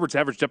 Justin Herbert's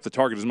average depth of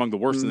target is among the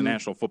worst in the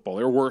National Football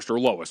League, or worst or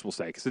lowest, we'll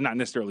say, because it's not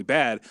necessarily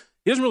bad.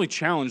 He doesn't really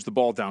challenge the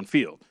ball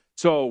downfield.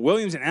 So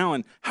Williams and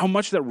Allen, how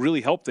much that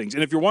really helped things.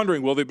 And if you're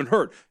wondering, well, they've been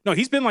hurt. No,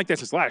 he's been like that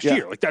since last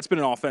year. Like, that's been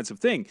an offensive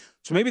thing.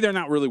 So maybe they're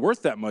not really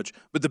worth that much.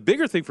 But the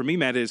bigger thing for me,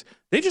 Matt, is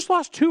they just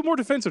lost 2 more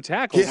defensive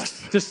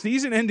tackles to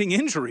season-ending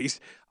injuries.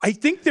 I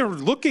think they're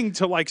looking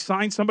to, like,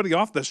 sign somebody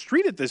off the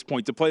street at this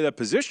point to play that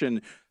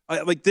position.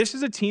 Like, this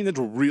is a team that's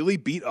really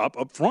beat up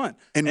front.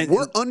 And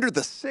we're under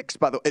the 6,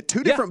 by the way, at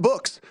 2 different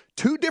books.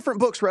 2 different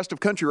books, rest of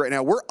country right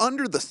now. We're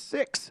under the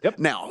 6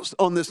 now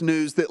on this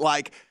news that,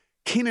 like,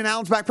 Keenan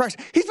Allen's back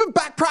practicing. He's been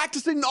back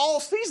practicing all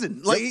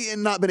season,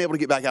 and not been able to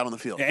get back out on the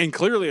field. And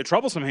clearly a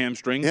troublesome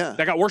hamstring that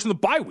got worse in the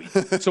bye week.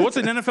 So what's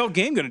an NFL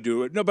game going to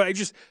do? No, but I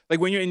just, like,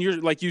 when you're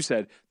like you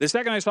said, the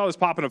second I saw this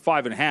popping at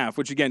 5.5,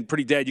 which again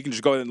pretty dead. You can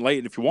just go ahead and lay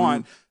it if you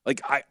want.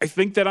 Like, I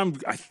think that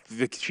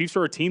the Chiefs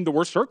are a team that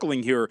we're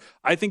circling here.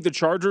 I think the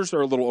Chargers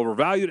are a little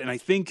overvalued, and I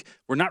think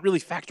we're not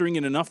really factoring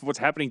in enough of what's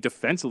happening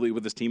defensively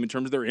with this team in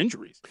terms of their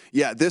injuries.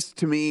 Yeah, this,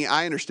 to me,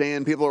 I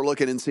understand people are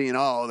looking and seeing,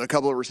 a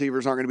couple of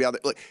receivers aren't going to be out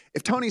there. Look,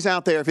 if Tony's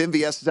out there, if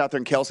MVS is out there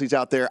and Kelsey's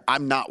out there,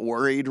 I'm not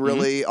worried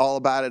really all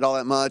about it all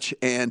that much.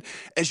 And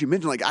as you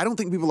mentioned, like, I don't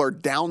think people are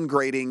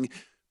downgrading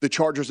the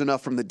Chargers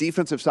enough from the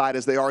defensive side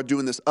as they are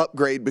doing this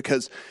upgrade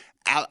because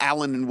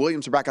Allen and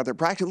Williams are back out there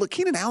practicing. Look,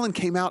 Keenan Allen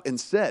came out and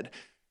said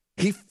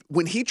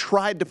when he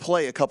tried to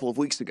play a couple of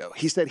weeks ago,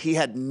 he said he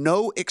had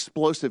no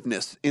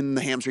explosiveness in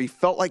the hamstring. He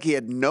felt like he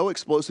had no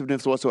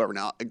explosiveness whatsoever.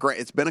 Now,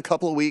 it's been a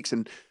couple of weeks,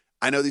 and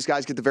I know these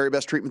guys get the very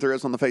best treatment there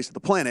is on the face of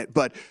the planet,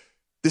 but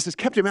this has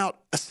kept him out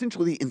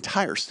essentially the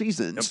entire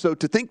season. So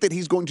to think that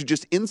he's going to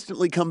just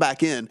instantly come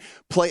back in,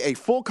 play a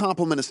full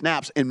complement of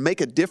snaps, and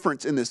make a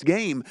difference in this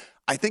game,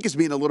 I think is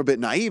being a little bit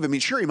naive. I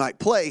mean, sure, he might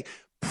play,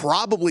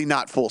 probably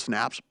not full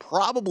snaps,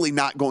 probably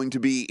not going to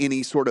be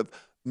any sort of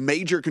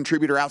major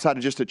contributor outside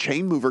of just a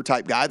chain mover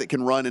type guy that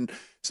can run and,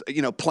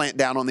 plant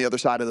down on the other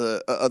side of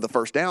the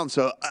first down.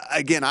 So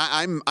again,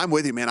 I'm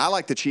with you, man. I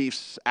like the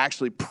Chiefs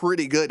actually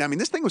pretty good. I mean,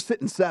 this thing was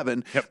sitting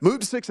 7,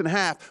 moved to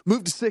 6.5,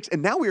 moved to 6,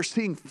 and now we are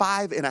seeing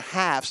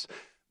 5.5s.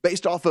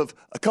 Based off of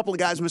a couple of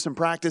guys missing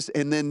practice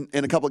and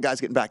a couple of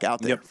guys getting back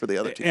out there for the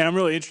other team. And I'm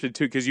really interested,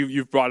 too, because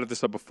you've brought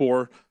this up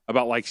before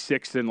about, like,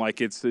 6 and, like,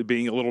 it's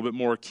being a little bit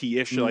more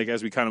key-ish, like,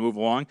 as we kind of move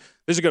along.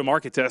 There's a good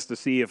market test to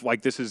see if,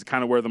 like, this is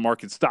kind of where the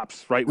market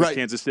stops, right, with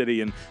Kansas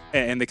City,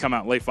 and they come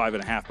out and lay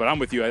 5.5. But I'm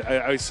with you.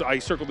 I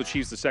circled the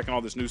Chiefs the second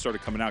all this news started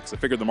coming out because I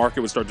figured the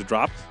market would start to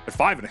drop. But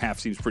 5.5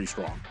 seems pretty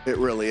strong. It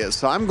really is.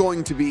 So I'm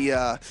going to be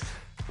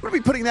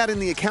putting that in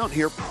the account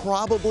here,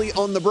 probably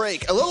on the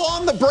break. A little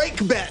on the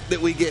break bet that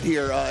we get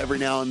here every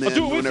now and then.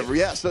 I'll do it with you.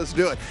 Yes, let's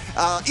do it.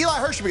 Eli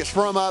Hershkovich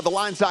from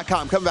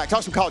TheLines.com. Coming back,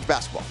 talk some college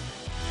basketball.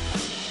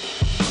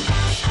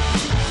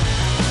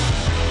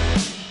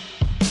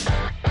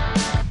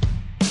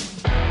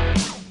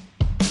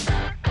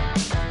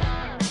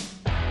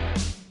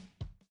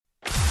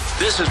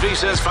 This is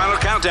VSiN's Final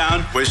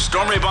Countdown with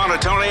Stormy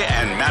Buonantony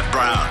and Matt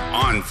Brown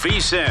on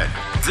VSiN,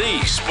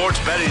 the Sports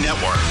Betting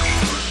Network.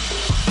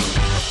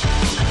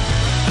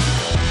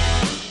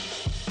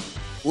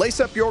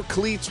 Lace up your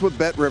cleats with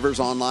BetRivers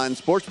Online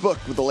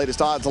Sportsbook with the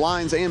latest odds,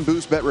 lines, and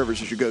boost.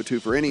 BetRivers is your go-to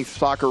for any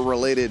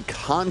soccer-related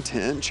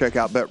content. Check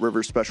out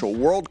BetRivers' special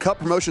World Cup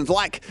promotions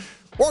like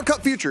World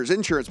Cup futures,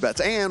 insurance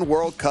bets, and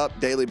World Cup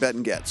daily bet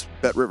and gets.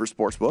 BetRivers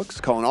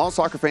Sportsbooks calling all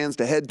soccer fans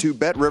to head to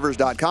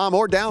BetRivers.com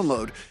or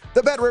download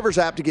the BetRivers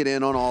app to get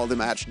in on all the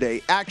match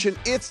day action.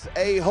 It's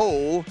a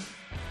whole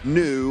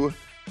new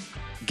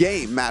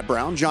game. Matt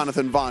Brown,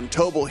 Jonathan Von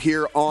Tobel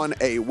here on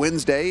a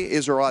Wednesday.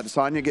 Israel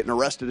Adesanya getting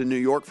arrested in New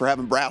York for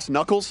having brass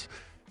knuckles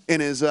in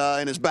his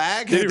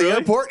bag at the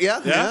airport.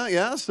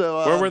 Yeah.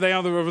 So where were they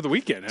over the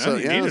weekend?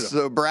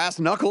 So brass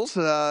knuckles,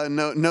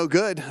 no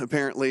good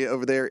apparently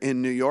over there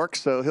in New York.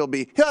 So he'll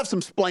have some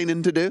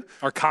splaining to do.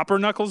 Are copper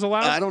knuckles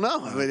allowed? I don't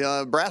know. I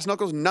mean, brass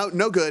knuckles,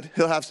 no good.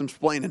 He'll have some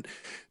splaining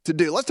to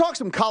do. Let's talk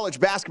some college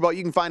basketball.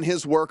 You can find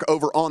his work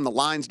over on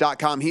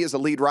TheLines.com. He is a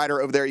lead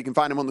writer over there. You can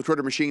find him on the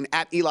Twitter machine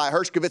at Eli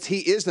Hershkovich. He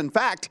is, in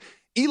fact,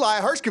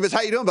 Eli Hershkovich.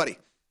 How you doing, buddy?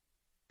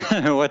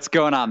 What's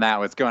going on, Matt?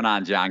 What's going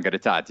on, John? Good to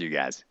talk to you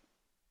guys.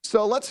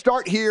 So let's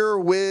start here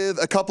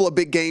with a couple of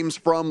big games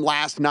from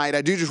last night.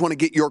 I do just want to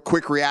get your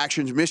quick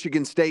reactions.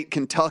 Michigan State,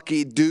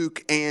 Kentucky,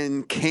 Duke,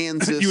 and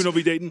Kansas.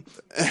 UNLV Dayton.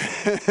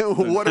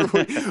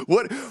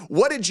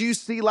 What did you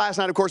see last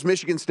night? Of course,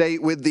 Michigan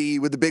State with the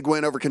big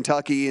win over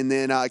Kentucky, and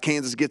then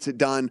Kansas gets it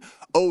done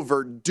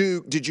over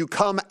Duke. Did you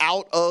come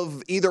out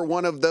of either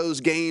one of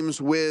those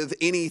games with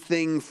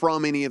anything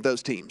from any of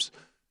those teams?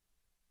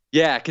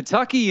 Yeah,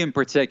 Kentucky in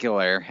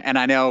particular, and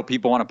I know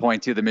people want to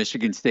point to the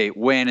Michigan State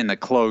win and the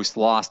close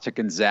loss to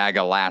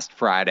Gonzaga last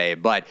Friday,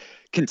 but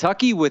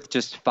Kentucky with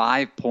just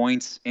 5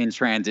 points in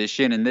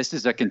transition, and this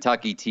is a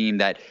Kentucky team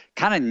that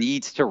kind of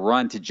needs to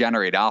run to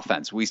generate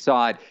offense. We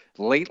saw it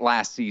late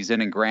last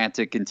season, and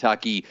granted,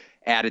 Kentucky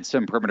added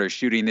some perimeter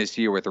shooting this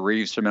year with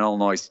Reeves from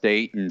Illinois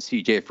State and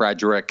C.J.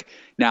 Frederick,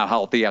 now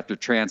healthy after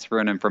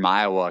transferring him from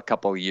Iowa a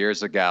couple of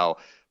years ago.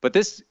 But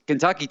this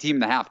Kentucky team in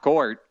the half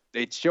court,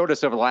 it showed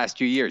us over the last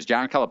 2 years,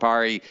 John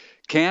Calipari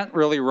can't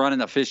really run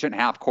an efficient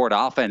half-court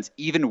offense,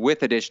 even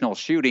with additional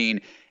shooting.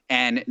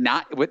 And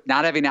not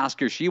having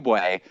Oscar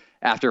Tshiebwe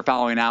after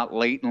following out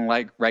late in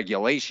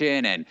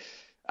regulation and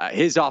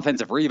his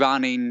offensive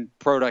rebounding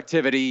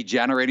productivity,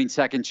 generating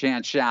second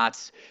chance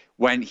shots.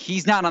 When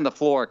he's not on the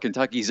floor,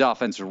 Kentucky's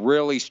offense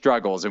really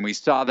struggles. And we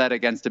saw that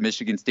against a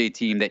Michigan State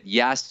team that,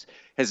 yes,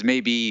 has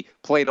maybe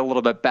played a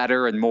little bit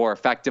better and more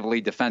effectively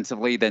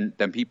defensively than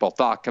people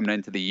thought coming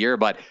into the year.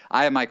 But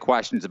I have my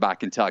questions about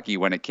Kentucky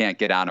when it can't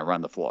get on and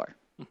run the floor.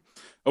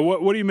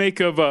 What do you make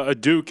of a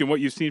Duke and what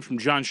you've seen from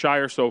Jon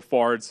Scheyer so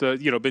far? It's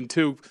been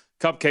 2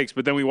 cupcakes,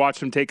 but then we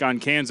watched him take on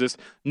Kansas.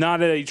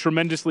 Not a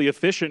tremendously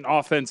efficient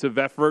offensive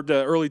effort.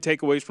 Early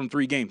takeaways from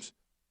 3 games.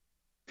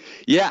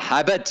 Yeah,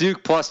 I bet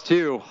Duke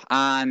 +2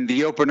 on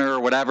the opener or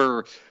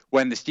whatever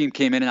when the steam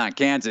came in on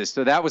Kansas.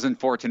 So that was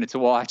unfortunate to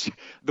watch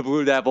the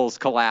Blue Devils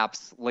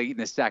collapse late in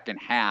the second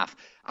half.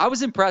 I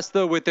was impressed,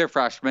 though, with their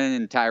freshmen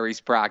and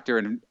Tyrese Proctor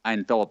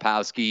and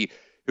Filipowski,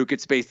 who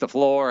could space the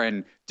floor,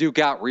 and Duke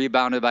got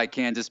rebounded by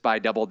Kansas by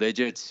double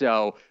digits.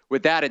 So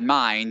with that in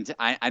mind,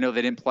 I know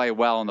they didn't play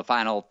well in the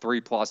final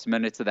 3+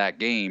 minutes of that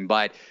game,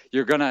 but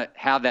you're going to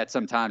have that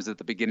sometimes at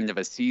the beginning of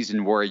a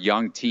season where a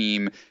young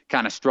team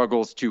kind of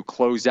struggles to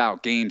close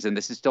out games. And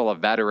this is still a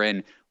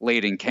veteran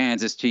laden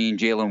Kansas team,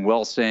 Jalen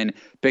Wilson,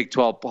 Big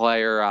 12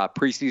 player,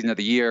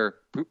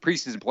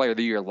 preseason player of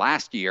the year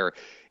last year.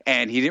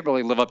 And he didn't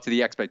really live up to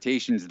the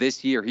expectations.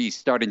 This year, he's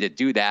starting to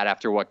do that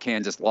after what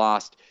Kansas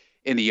lost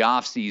in the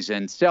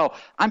offseason. So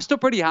I'm still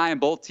pretty high on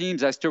both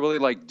teams. I still really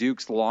like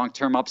Duke's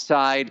long-term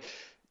upside.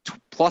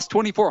 Plus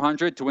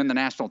 2,400 to win the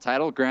national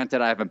title. Granted,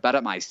 I haven't bet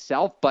it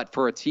myself, but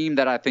for a team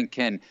that I think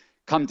can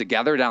come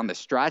together down the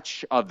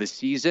stretch of the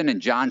season,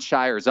 and Jon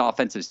Scheyer's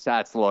offensive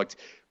stats looked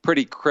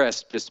pretty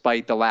crisp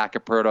despite the lack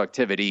of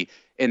productivity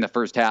in the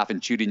first half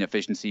and shooting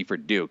efficiency for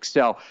Duke.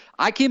 So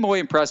I came away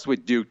impressed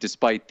with Duke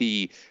despite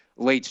the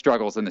late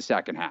struggles in the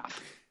second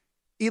half.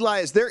 Eli,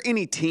 is there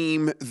any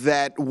team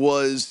that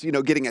was,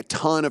 getting a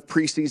ton of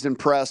preseason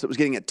press, that was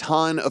getting a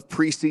ton of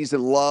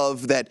preseason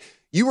love that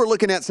you were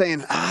looking at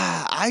saying,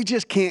 I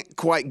just can't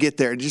quite get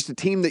there? Just a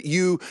team that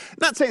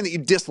not saying that you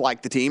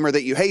dislike the team or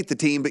that you hate the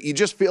team, but you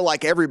just feel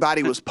like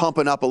everybody was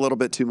pumping up a little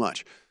bit too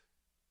much.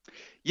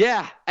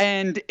 Yeah,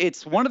 and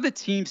it's one of the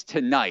teams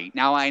tonight.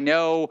 Now, I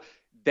know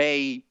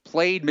they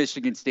played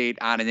Michigan State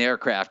on an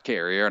aircraft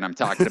carrier, and I'm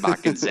talking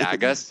about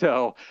Gonzaga.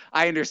 So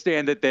I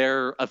understand that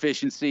their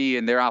efficiency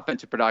and their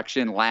offensive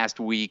production last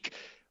week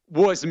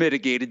was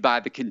mitigated by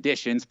the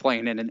conditions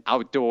playing in an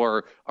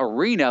outdoor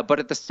arena. But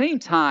at the same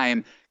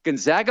time,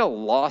 Gonzaga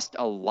lost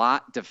a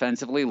lot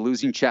defensively,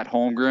 losing Chet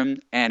Holmgren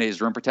and his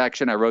rim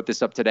protection. I wrote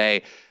this up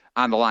today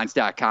on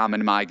thelines.com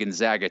in my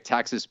Gonzaga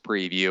Texas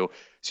preview.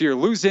 So you're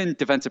losing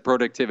defensive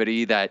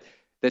productivity that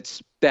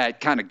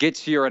kind of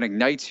gets your and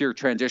ignites your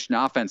transition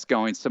offense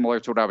going, similar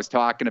to what I was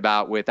talking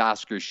about with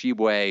Oscar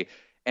Tshiebwe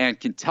and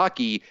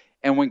Kentucky.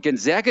 And when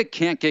Gonzaga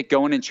can't get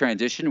going in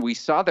transition, we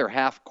saw their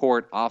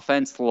half-court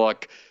offense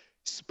look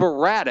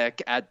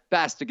sporadic at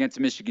best against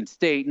Michigan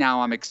State.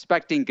 Now I'm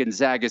expecting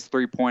Gonzaga's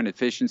three-point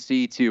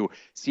efficiency to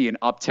see an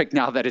uptick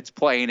now that it's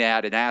playing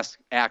at an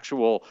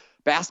actual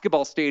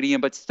basketball stadium.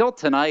 But still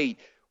tonight,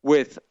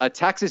 with a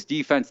Texas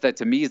defense that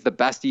to me is the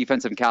best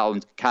defense in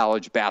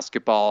college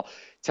basketball.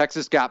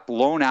 Texas got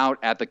blown out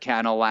at the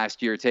Kennel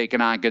last year, taking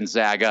on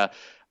Gonzaga.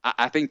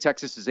 I think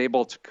Texas is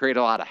able to create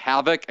a lot of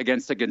havoc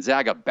against the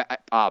Gonzaga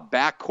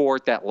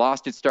backcourt that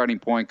lost its starting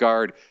point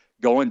guard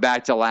going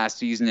back to last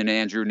season in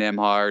Andrew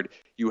Nembhard.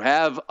 You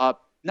have a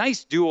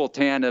nice dual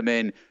tandem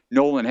in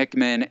Nolan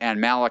Hickman and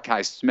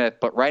Malachi Smith,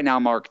 but right now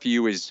Mark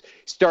Few is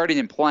starting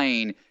and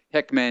playing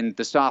Hickman,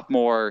 the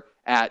sophomore,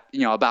 at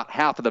about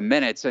half of the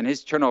minutes, and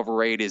his turnover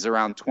rate is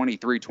around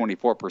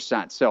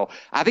 23-24%. So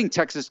I think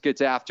Texas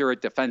gets after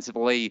it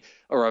defensively.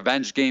 A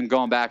revenge game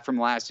going back from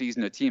last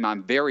season, a team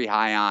I'm very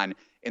high on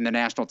in the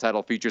national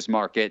title futures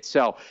market.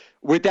 So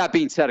with that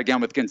being said, again,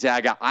 with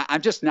Gonzaga,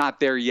 I'm just not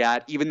there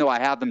yet, even though I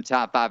have them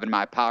top 5 in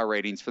my power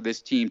ratings for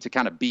this team to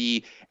kind of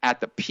be at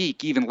the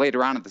peak, even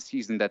later on in the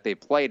season that they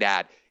played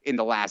at in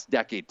the last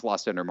decade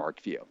plus under Mark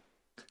Few.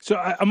 So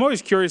I'm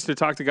always curious to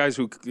talk to guys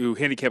who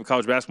handicap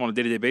college basketball on a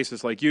day-to-day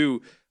basis like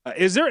you.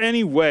 Is there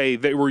any way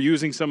that we're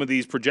using some of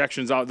these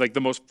projections out, like the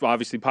most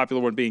obviously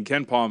popular one being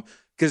KenPom,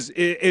 because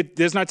it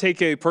does not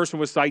take a person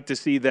with sight to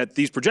see that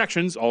these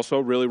projections also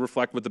really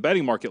reflect what the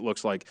betting market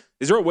looks like.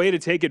 Is there a way to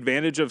take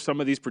advantage of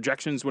some of these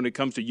projections when it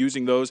comes to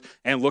using those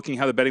and looking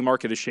how the betting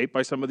market is shaped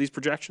by some of these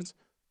projections?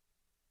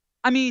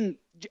 I mean,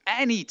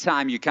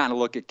 anytime you kind of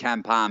look at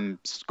KenPom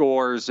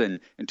scores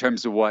and in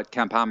terms of what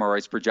KenPom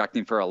is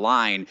projecting for a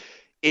line,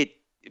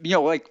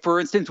 like for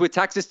instance with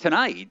Texas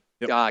tonight,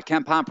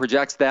 KenPom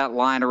projects that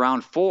line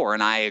around 4,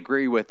 and I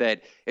agree with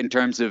it in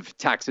terms of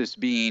Texas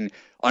being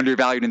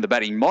undervalued in the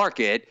betting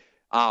market,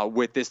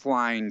 with this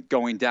line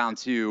going down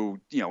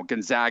to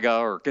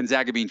Gonzaga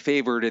being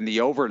favored in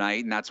the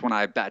overnight, and that's when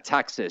I bet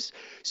Texas.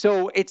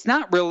 So it's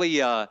not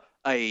really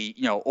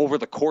over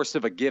the course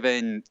of a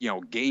given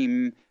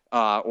game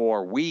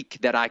or week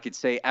that I could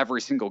say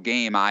every single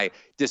game I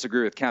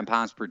disagree with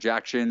KenPom's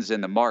projections,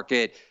 and the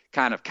market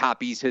kind of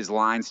copies his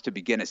lines to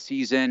begin a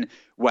season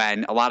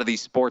when a lot of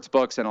these sports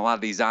books and a lot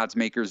of these odds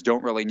makers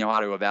don't really know how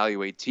to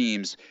evaluate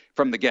teams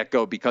from the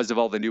get-go because of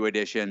all the new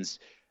additions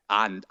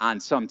on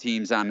some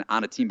teams on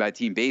a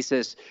team-by-team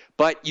basis.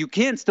 But you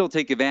can still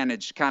take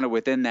advantage kind of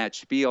within that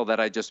spiel that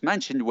I just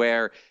mentioned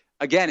where,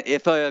 again,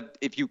 if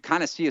you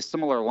kind of see a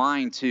similar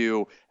line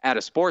to at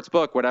a sports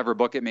book, whatever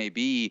book it may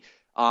be,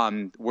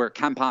 where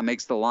KenPom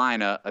makes the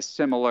line a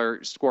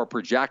similar score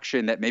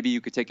projection, that maybe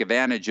you could take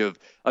advantage of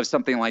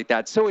something like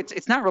that. So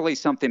it's not really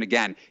something,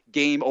 again,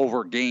 game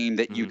over game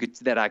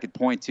that I could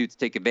point to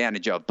take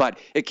advantage of, but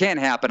it can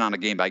happen on a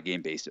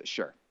game-by-game basis,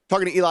 sure.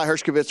 Talking to Eli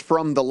Hershkovich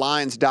from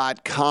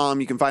thelines.com.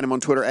 You can find him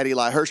on Twitter at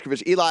Eli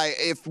Hershkovich. Eli,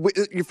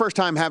 your first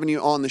time having you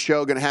on the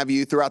show, going to have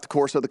you throughout the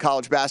course of the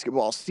college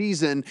basketball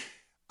season.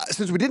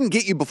 Since we didn't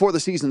get you before the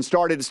season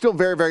started, it's still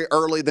very, very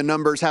early. The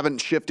numbers haven't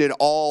shifted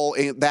all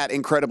that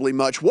incredibly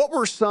much. What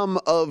were some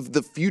of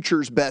the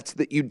futures bets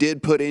that you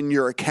did put in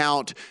your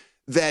account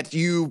that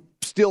you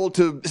still,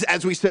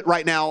 as we sit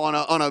right now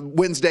on a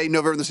Wednesday,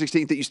 November the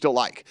 16th, that you still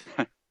like?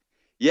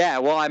 Yeah,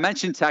 well, I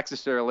mentioned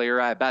Texas earlier.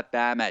 I bet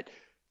them at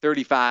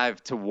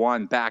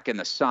 35-1 back in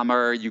the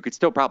summer. You could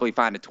still probably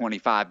find a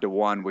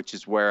 25-1, which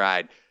is where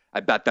I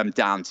bet them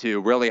down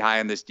to. Really high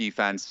on this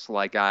defense,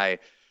 like I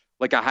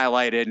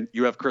highlighted.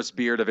 You have Chris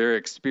Beard, a very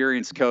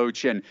experienced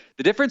coach, and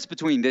the difference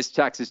between this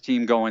Texas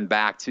team going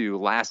back to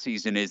last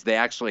season is they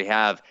actually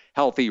have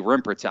healthy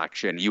rim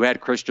protection. You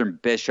had Christian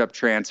Bishop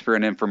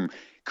transferring in from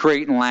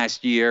Creighton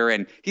last year,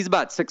 and he's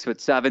about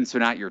 6'7", so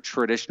not your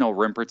traditional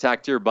rim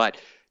protector, but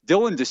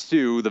Dylan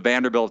Dessou, the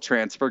Vanderbilt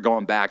transfer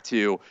going back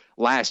to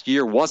last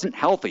year, wasn't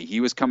healthy.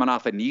 He was coming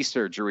off a knee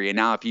surgery, and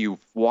now if you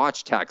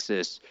watch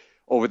Texas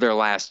over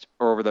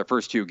their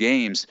first two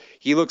games,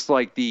 he looks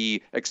like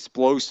the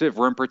explosive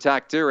rim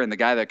protector and the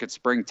guy that could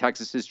spring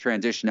Texas's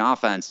transition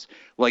offense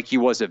like he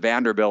was at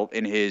Vanderbilt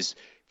in his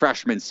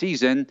freshman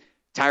season.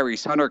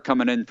 Tyrese Hunter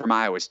coming in from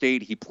Iowa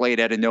State. He played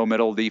at a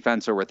no-middle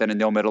defense or within a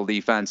no-middle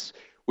defense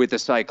with the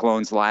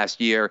Cyclones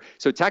last year.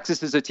 So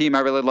Texas is a team I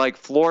really like.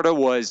 Florida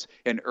was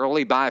an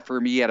early buy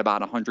for me at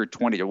about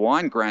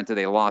 120-1. Granted,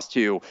 they lost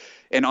to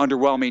an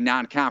underwhelming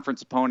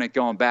non-conference opponent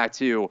going back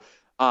to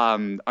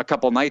a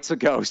couple nights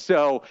ago.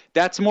 So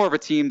that's more of a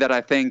team that I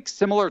think,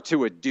 similar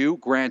to a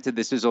Duke, granted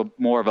this is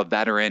more of a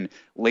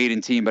veteran-laden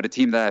team, but a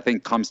team that I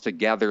think comes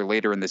together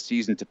later in the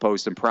season to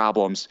pose some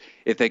problems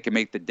if they can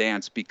make the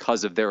dance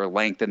because of their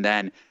length. And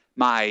then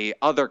my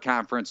other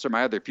conference, or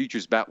my other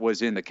futures bet,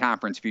 was in the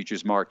conference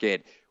futures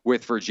market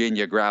with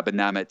Virginia, grabbing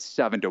them at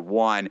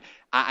 7-1.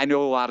 I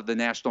know a lot of the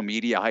national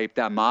media hyped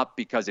them up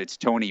because it's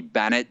Tony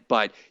Bennett,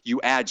 but you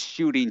add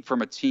shooting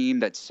from a team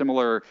that's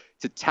similar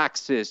to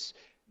Texas.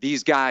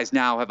 These guys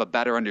now have a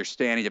better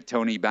understanding of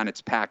Tony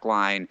Bennett's pack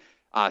line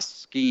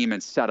scheme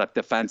and setup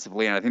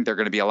defensively, and I think they're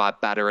going to be a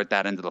lot better at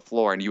that end of the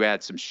floor. And you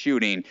add some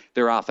shooting,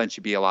 their offense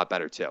should be a lot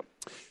better too.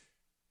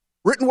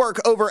 Written work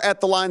over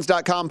at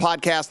thelines.com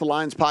podcast, The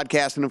Lines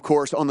podcast, and of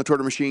course on the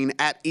Twitter machine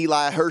at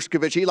Eli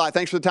Hershkovich. Eli,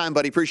 thanks for the time,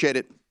 buddy. Appreciate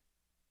it.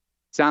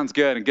 Sounds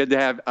good, and good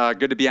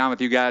to be on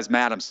with you guys,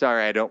 Matt. I'm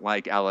sorry I don't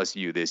like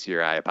LSU this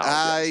year. I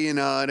apologize.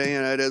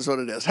 It is what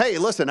it is. Hey,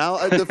 listen,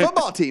 the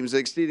football team's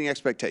exceeding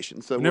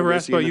expectations. So never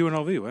asked about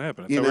UNLV. What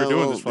happened? I thought we were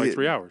doing this for like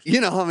 3 hours.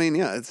 It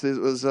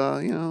was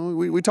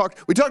we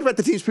talked about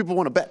the teams people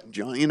want to bet,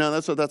 John.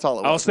 That's all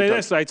it was. I'll say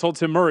this: I told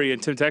Tim Murray,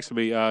 and Tim texted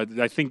me.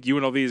 I think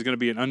UNLV is going to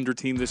be an under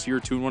team this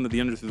year, 2-1 at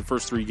the under through the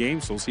first 3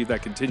 games. So we'll see if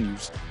that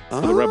continues for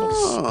the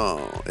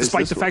Rebels,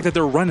 despite the fact that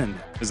they're running,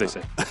 as they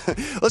say.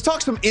 Let's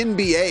talk some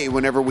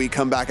NBA whenever we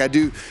come back. I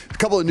do a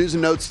couple of news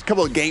and notes, a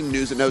couple of game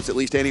news and notes at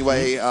least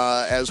anyway,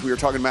 as we were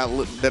talking about,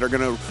 that are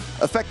going to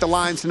affect the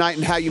lines tonight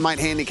and how you might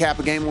handicap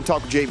a game. We'll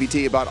talk with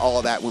JVT about all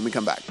of that when we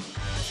come back.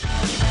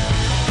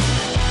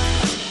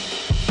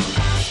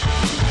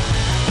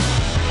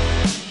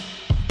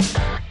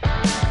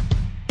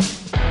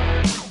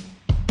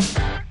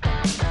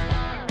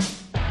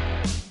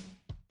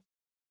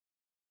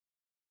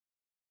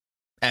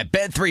 At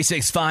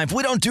Bet365,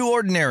 we don't do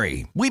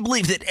ordinary. We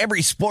believe that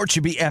every sport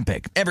should be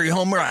epic. Every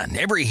home run,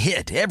 every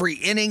hit, every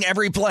inning,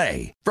 every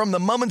play. From the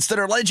moments that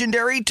are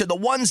legendary to the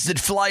ones that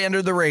fly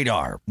under the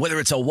radar. Whether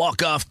it's a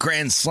walk-off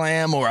grand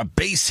slam or a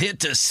base hit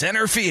to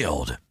center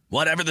field.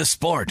 Whatever the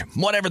sport,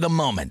 whatever the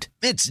moment.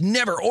 It's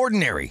never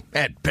ordinary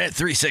at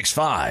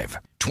Bet365.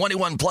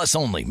 21 plus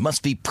only.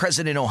 Must be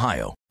present in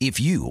Ohio. If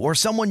you or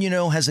someone you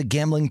know has a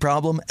gambling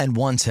problem and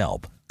wants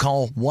help,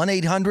 call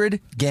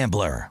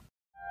 1-800-GAMBLER.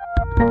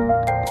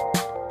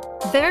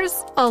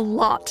 There's a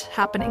lot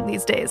happening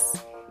these days,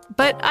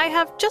 but I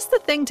have just the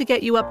thing to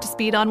get you up to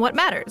speed on what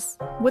matters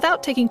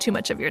without taking too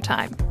much of your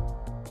time.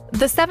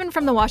 The 7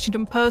 from the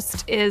Washington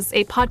Post is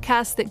a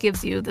podcast that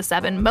gives you the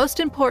 7 most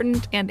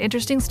important and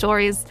interesting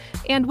stories,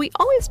 and we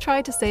always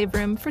try to save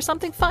room for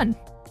something fun.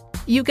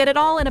 You get it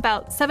all in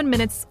about 7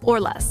 minutes or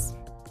less.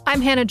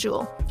 I'm Hannah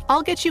Jewell.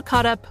 I'll get you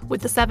caught up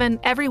with the 7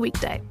 every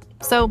weekday.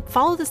 So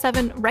follow the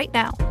 7 right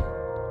now.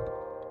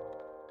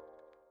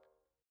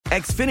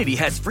 Xfinity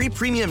has free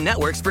premium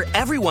networks for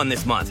everyone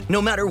this month,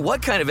 no matter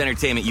what kind of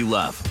entertainment you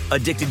love.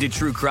 Addicted to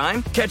true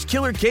crime? Catch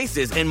killer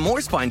cases and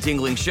more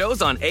spine-tingling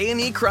shows on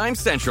A&E Crime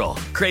Central.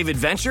 Crave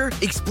adventure?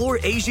 Explore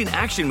Asian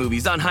action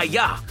movies on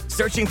Hi-YAH.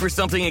 Searching for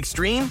something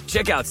extreme?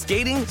 Check out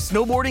skating,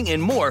 snowboarding,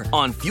 and more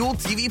on Fuel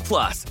TV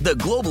Plus, the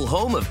global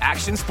home of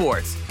action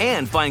sports.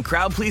 And find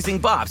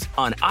crowd-pleasing bops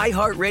on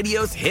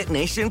iHeartRadio's Hit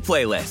Nation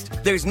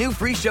playlist. There's new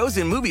free shows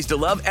and movies to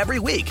love every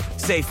week.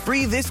 Say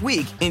free this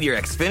week in your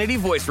Xfinity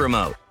voice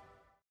remote.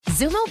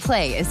 Xumo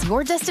Play is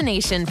your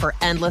destination for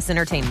endless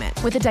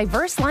entertainment. With a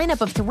diverse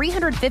lineup of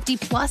 350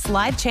 plus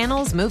live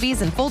channels,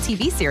 movies, and full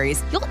TV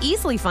series, you'll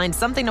easily find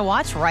something to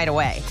watch right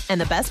away. And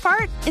the best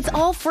part? It's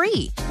all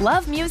free.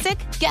 Love music?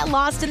 Get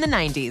lost in the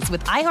 90s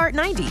with iHeart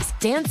 90s,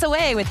 dance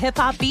away with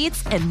hip-hop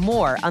beats, and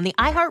more on the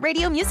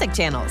iHeartRadio music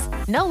channels.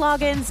 No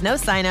logins, no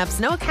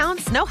signups, no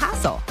accounts, no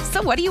hassle.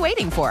 So what are you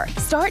waiting for?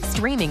 Start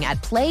streaming at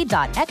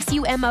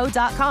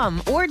play.xumo.com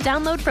or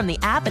download from the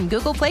app and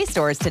Google Play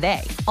stores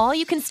today. All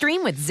you can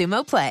stream with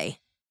Xumo Play.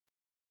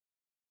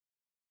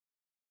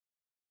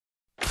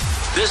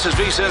 This is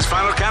VSiN's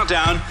Final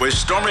Countdown with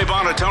Stormy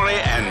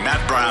Buonantony and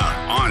Matt Brown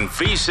on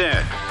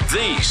VSiN,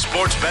 the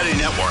Sports Betting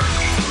Network.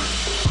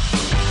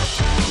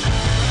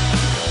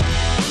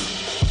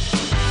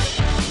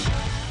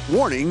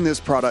 Warning, this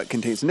product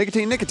contains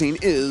nicotine. Nicotine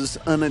is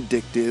an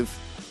addictive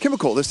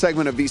chemical. This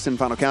segment of VSiN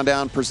Final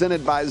Countdown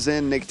presented by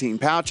Zen Nicotine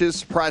Pouches.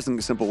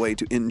 Surprisingly simple way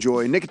to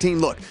enjoy nicotine.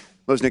 Look,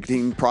 most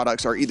nicotine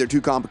products are either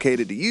too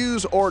complicated to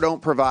use or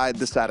don't provide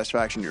the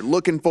satisfaction you're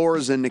looking for.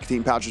 Zen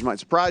Nicotine Pouches might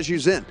surprise you.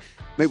 Zen,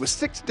 made with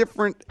 6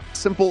 different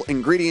simple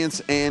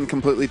ingredients and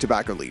completely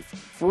tobacco-leaf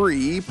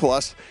free.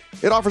 Plus,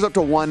 it offers up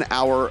to 1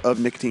 hour of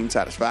nicotine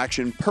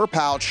satisfaction per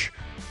pouch.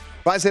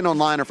 Buy Zen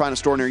online or find a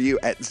store near you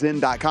at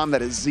Zyn.com.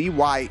 That is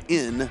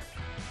ZYN.com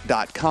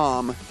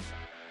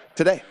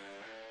today.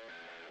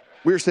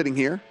 We're sitting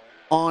here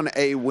on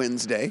a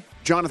Wednesday.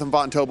 Jonathan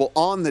Von Tobel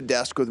on the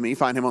desk with me.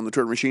 Find him on the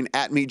Twitter machine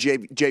at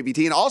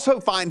JVT. And also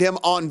find him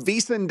on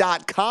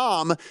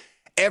VSiN.com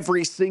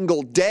every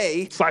single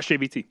day.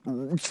 /JVT,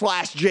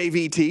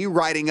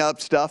 writing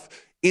up stuff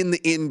in the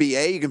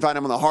NBA. You can find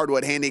him on the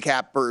Hardwood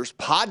Handicappers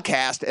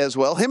podcast as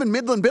well. Him and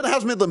Midland Bidlin.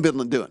 How's Midland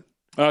Bidlin doing?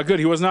 Good.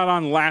 He was not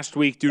on last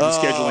week due to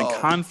scheduling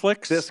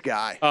conflicts. This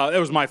guy. It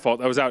was my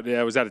fault. I was out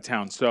of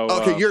town. So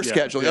okay, you're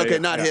scheduling. Okay,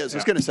 not his. I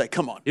was going to say,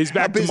 come on. He's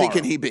back tomorrow. How busy tomorrow.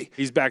 can he be?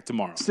 He's back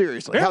tomorrow.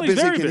 Seriously, apparently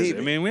how busy can he be?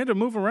 I mean, we had to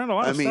move around a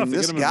lot of stuff to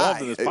this get him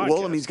involved in this podcast.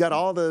 Well, he's got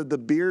all the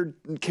beard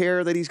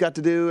care that he's got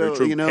to do.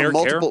 You know,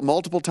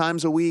 multiple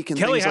times a week. And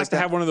Kelly things has like to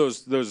have one of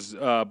those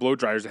blow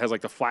dryers that has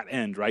like the flat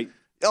end, right?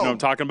 You know what I'm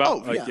talking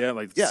about?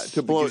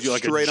 To blow it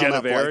like straight on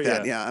up like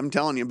that. Yeah, I'm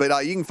telling you.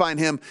 But you can find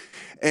him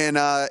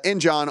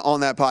and John on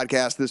that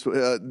podcast this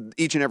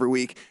each and every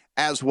week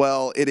as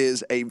well. It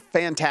is a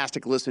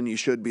fantastic listen. You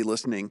should be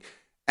listening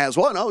as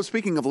well. And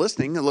speaking of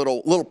listening, a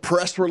little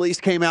press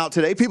release came out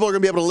today. People are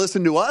going to be able to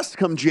listen to us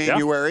come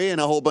January in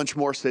a whole bunch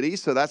more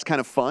cities. So that's kind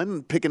of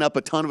fun, picking up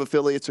a ton of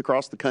affiliates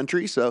across the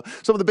country. So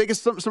some of the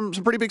biggest, some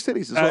pretty big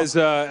cities as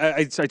well.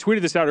 I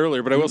tweeted this out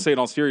earlier, but I will say in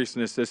all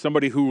seriousness, as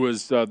somebody who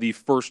was the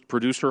first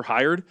producer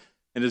hired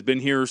and has been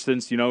here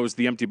since, it was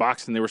the empty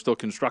box and they were still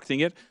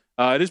constructing it,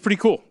 it is pretty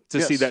cool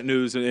to see that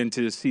news and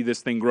to see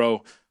this thing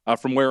grow.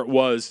 From where it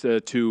was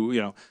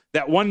to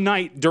that one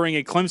night during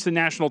a Clemson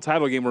national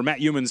title game where Matt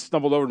Humans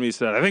stumbled over to me and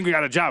said, I think we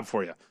got a job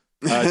for you.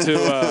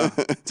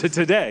 To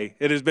today,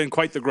 it has been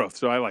quite the growth,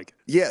 so I like it.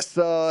 Yes,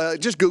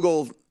 just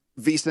Google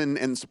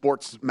VSiN and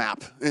sports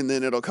map, and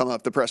then it'll come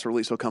up. The press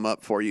release will come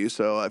up for you.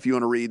 So if you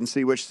want to read and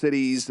see which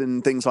cities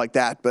and things like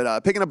that.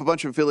 But picking up a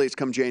bunch of affiliates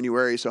come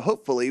January, so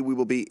hopefully we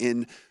will be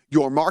in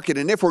your market.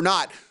 And if we're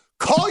not,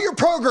 call your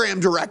program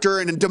director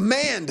and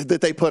demand that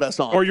they put us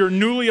on. Or your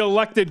newly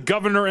elected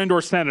governor and or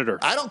senator.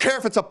 I don't care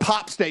if it's a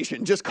pop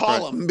station. Just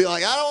call them and be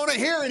like, I don't want to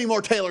hear any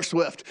more Taylor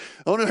Swift.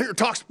 I want to hear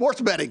talk sports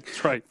betting.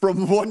 That's right.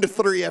 From 1 to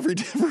 3 every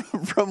day,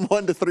 from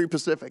 1 to 3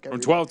 Pacific.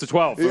 From 12 to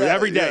 12.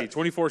 Every day,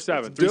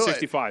 24/7,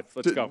 365.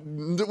 Let's go.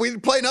 We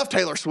play enough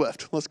Taylor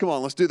Swift. Let's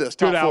do this.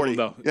 Good Top 40. album,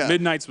 though. Yeah.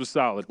 Midnights was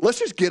solid.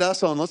 Let's get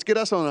us on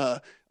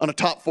a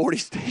top 40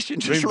 station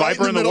just right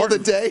Viper in the middle of the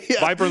day.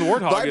 Yeah. Viper and the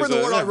Warthog. Viper and the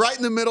Warthog right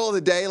in the middle of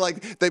the day. Like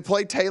they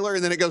play Taylor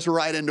and then it goes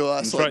right into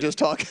us. That's right. Just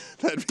talk.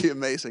 That'd be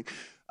amazing.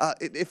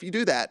 If you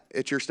do that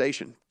at your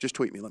station, just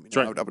tweet me. Let me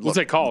know. Right. We'll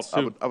take calls,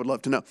 too. I would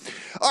love to know.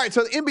 All right,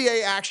 so the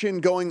NBA action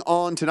going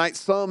on tonight.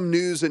 Some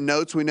news and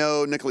notes. We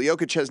know Nikola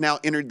Jokic has now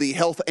entered the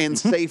health and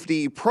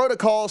safety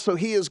protocol, so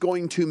he is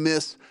going to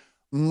miss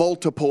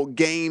multiple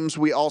games.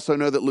 We also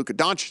know that Luka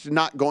Doncic is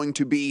not going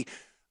to be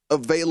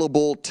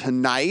available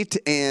tonight,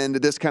 and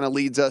this kind of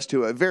leads us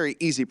to a very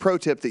easy pro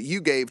tip that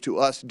you gave to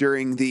us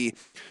during the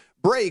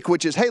break,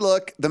 which is, hey,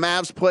 look, the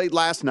Mavs played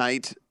last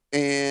night,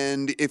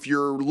 and if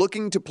you're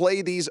looking to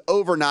play these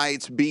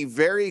overnights, be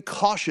very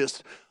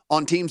cautious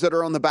on teams that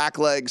are on the back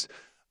legs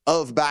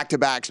of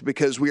back-to-backs,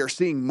 because we are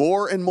seeing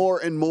more and more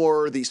and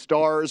more. These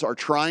stars are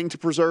trying to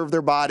preserve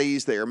their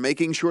bodies. They are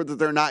making sure that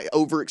they're not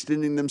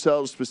overextending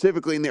themselves,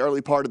 specifically in the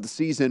early part of the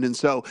season. And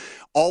so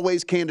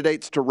always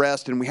candidates to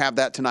rest, and we have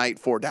that tonight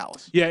for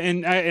Dallas. Yeah,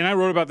 and I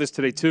wrote about this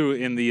today, too,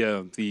 in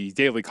the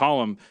daily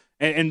column.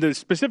 And the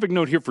specific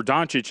note here for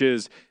Doncic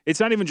is it's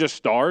not even just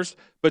stars,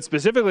 but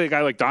specifically a guy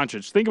like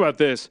Doncic. Think about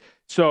this.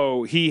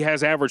 So he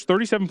has averaged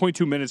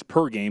 37.2 minutes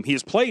per game. He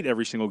has played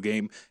every single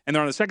game, and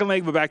they're on the second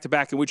leg of a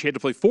back-to-back in which he had to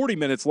play 40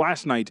 minutes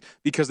last night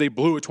because they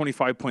blew a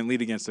 25-point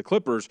lead against the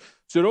Clippers.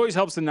 So it always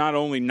helps to not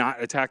only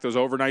not attack those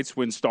overnights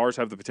when stars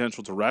have the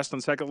potential to rest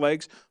on second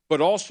legs, but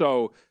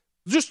also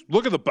just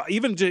look at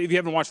even if you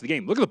haven't watched the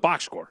game, look at the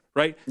box score,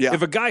 right? Yeah.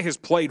 If a guy has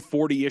played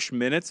 40-ish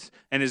minutes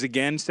and is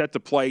again set to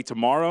play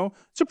tomorrow,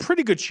 it's a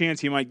pretty good chance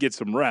he might get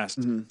some rest.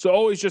 So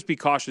always just be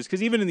cautious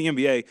because even in the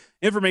NBA,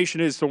 information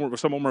is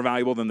somewhat more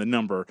valuable than the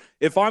number.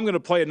 If I'm going to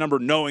play a number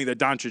knowing that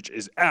Doncic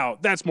is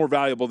out, that's more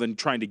valuable than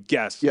trying to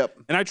guess.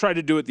 Yep. And I tried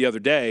to do it the other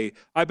day.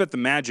 I bet the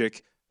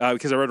Magic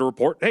because I read a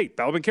report, hey,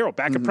 Balvin Carroll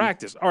back in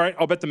practice. All right,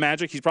 I'll bet the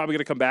Magic he's probably going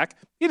to come back.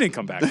 He didn't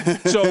come back.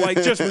 So,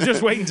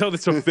 just wait until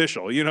it's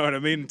official. You know what I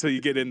mean? Until you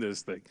get into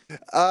this thing.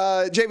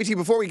 JVT,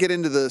 before we get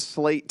into the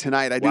slate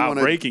tonight, I do want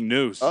to... breaking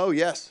news. Oh,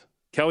 yes.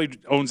 Kelly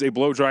owns a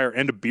blow dryer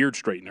and a beard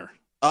straightener.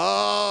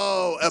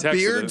 Oh, a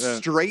beard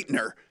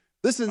straightener.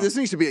 This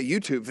needs to be a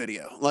YouTube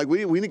video. Like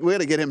we got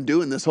to get him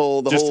doing this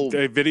whole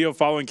a video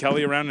following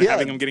Kelly around and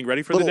having him getting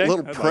ready for the day.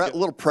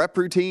 Little prep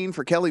routine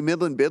for Kelly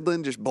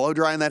Bidlin, just blow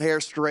drying that hair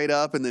straight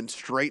up and then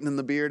straightening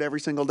the beard every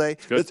single day.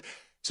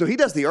 So he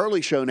does the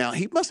early show now.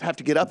 He must have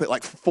to get up at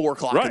like 4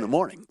 o'clock in the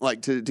morning,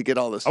 like to get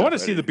all this stuff. I want to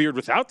see the beard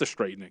without the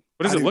straightening.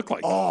 What does it look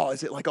like? Oh,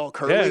 is it like all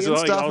curly and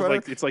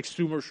stuff? It's like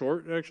super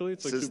short actually.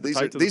 It's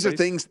like these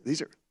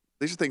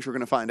are things we're going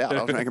to find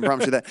out. I can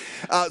promise you that.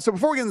 So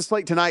before we get into the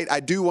slate tonight,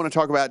 I do want to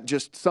talk about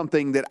just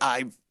something that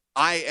I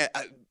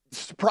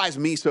surprised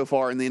me so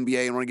far in the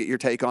NBA and want to get your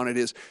take on it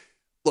is,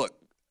 look,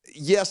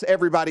 yes,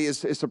 everybody is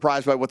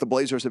surprised by what the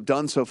Blazers have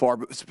done so far,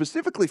 but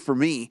specifically for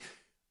me,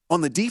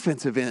 on the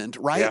defensive end,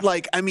 right? Yeah.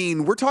 Like, I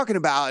mean, we're talking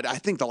about, I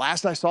think the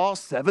last I saw,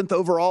 7th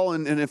overall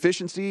in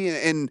efficiency.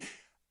 And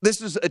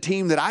this is a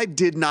team that I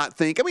did not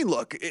think. I mean,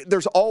 look,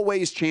 there's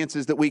always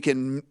chances that we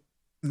can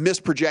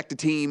misproject a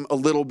team a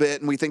little bit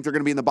and we think they're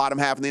going to be in the bottom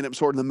half and they end up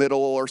sort of in the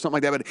middle or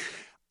something like that. But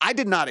I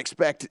did not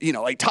expect,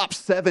 a top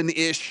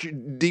 7-ish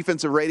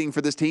defensive rating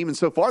for this team. And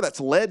so far that's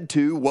led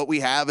to what we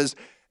have as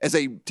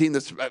a team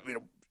that's,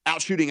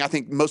 outshooting, I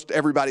think, most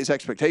everybody's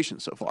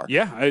expectations so far.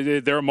 Yeah,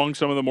 they're among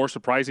some of the more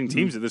surprising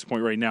teams at this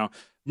point right now.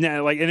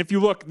 Now, and if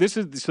you look, this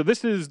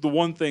is the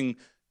one thing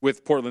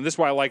with Portland. This is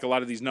why I like a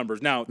lot of these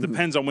numbers. Now, it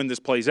depends on when this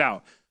plays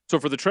out. So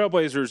for the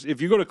Trailblazers,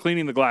 if you go to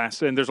Cleaning the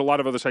Glass, and there's a lot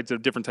of other sites that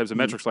have different types of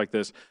metrics like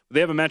this, they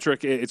have a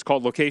metric, it's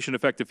called location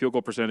effective field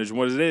goal percentage. And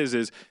what it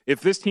is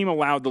if this team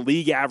allowed the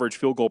league average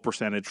field goal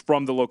percentage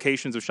from the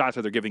locations of shots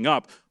that they're giving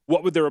up,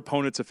 what would their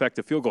opponent's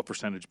effective field goal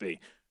percentage be?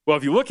 Well,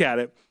 if you look at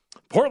it,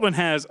 Portland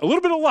has a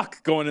little bit of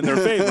luck going in their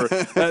favor.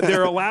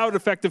 Their allowed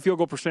effective field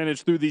goal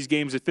percentage through these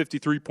games at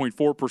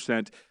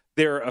 53.4%.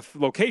 Their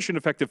location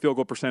effective field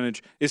goal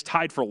percentage is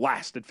tied for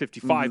last at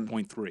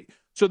 55.3%.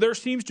 So there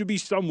seems to be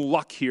some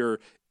luck here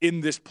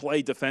in this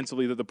play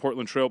defensively that the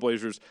Portland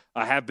Trailblazers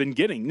have been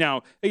getting.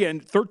 Now, again,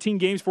 13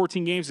 games,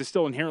 14 games is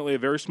still inherently a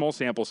very small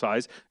sample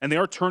size, and they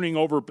are turning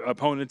over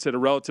opponents at a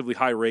relatively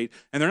high rate,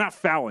 and they're not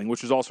fouling,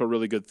 which is also a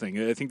really good thing.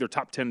 I think they're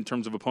top 10 in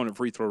terms of opponent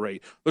free throw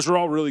rate. Those are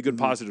all really good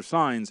positive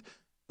signs.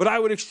 But I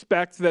would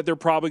expect that they're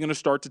probably going to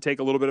start to take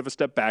a little bit of a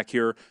step back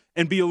here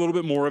and be a little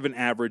bit more of an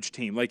average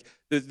team. Like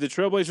the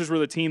Trailblazers were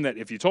the team that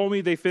if you told me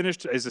they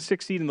finished as a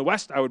 6th seed in the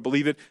West, I would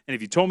believe it. And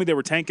if you told me they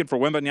were tanking for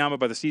Wembanyama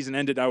by the season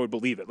ended, I would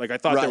believe it. Like I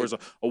thought there was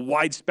a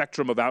wide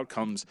spectrum of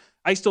outcomes.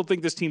 I still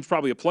think this team's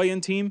probably a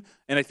play-in team,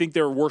 and I think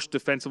they're worse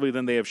defensively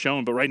than they have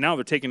shown. But right now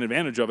they're taking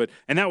advantage of it,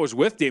 and that was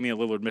with Damian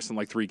Lillard missing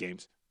like 3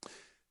 games.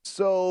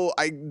 So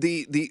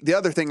the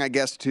other thing I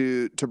guess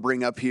to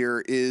bring up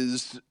here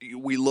is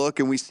we look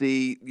and we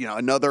see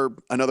another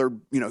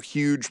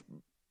huge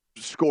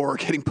score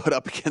getting put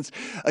up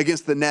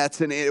against the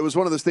Nets, and it was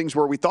one of those things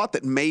where we thought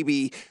that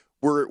maybe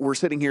we're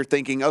sitting here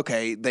thinking,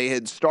 okay, they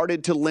had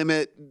started to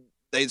limit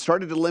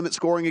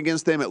scoring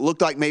against them. It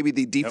looked like maybe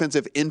the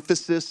defensive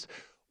emphasis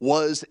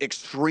was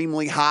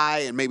extremely high,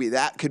 and maybe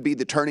that could be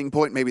the turning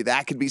point. Maybe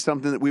that could be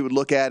something that we would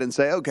look at and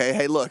say, okay,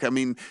 hey, look, I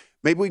mean,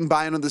 maybe we can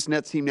buy into this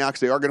Nets team now because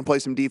they are going to play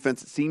some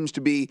defense. It seems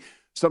to be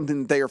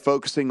something that they are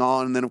focusing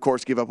on. And then, of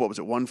course, give up,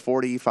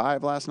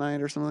 145 last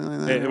night or something like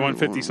that?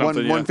 150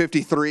 something,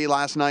 153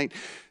 last night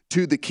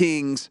to the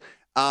Kings.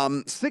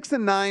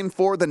 6-9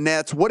 for the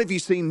Nets. What have you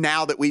seen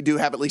now that we do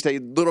have at least a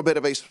little bit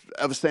of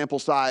a sample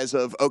size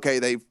of, okay,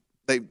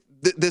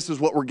 this is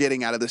what we're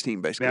getting out of this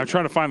team, basically? Yeah, I'm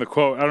trying to find the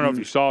quote. I don't know if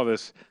you saw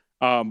this,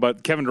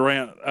 but Kevin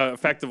Durant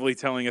effectively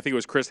telling, I think it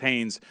was Chris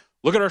Haynes,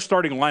 look at our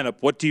starting lineup.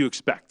 What do you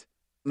expect?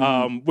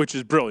 Which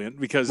is brilliant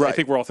because I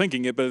think we're all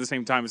thinking it, but at the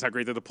same time, it's not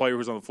great that the player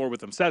who's on the floor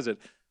with them says it.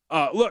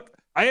 Look,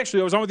 I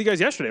was on with you guys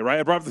yesterday, right?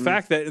 I brought up the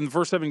fact that in the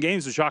first 7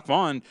 games with Jacques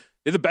Vaughn,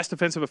 they're the best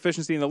defensive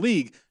efficiency in the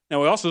league.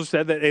 Now, we also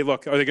said that, hey,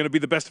 look, are they going to be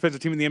the best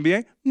defensive team in the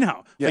NBA?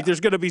 No. Yeah. Like,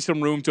 there's going to be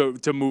some room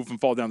to move and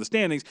fall down the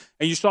standings,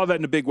 and you saw that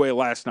in a big way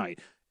last night.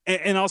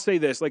 And I'll say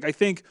this, like, I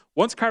think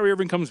once Kyrie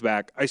Irving comes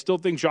back, I still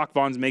think Jacques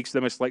Vaughn makes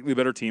them a slightly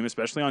better team,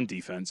 especially on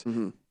defense.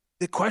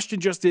 the question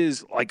just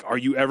is, like, are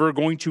you ever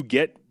going to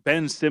get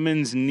Ben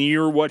Simmons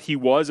near what he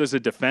was as a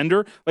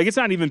defender? Like, it's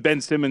not even Ben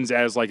Simmons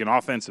as, like, an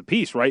offensive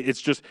piece, right?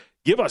 It's just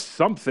give us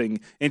something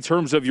in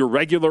terms of your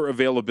regular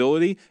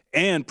availability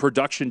and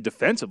production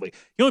defensively.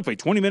 He only played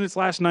 20 minutes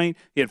last night.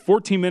 He had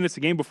 14 minutes the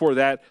game before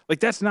that.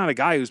 Like, that's not a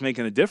guy who's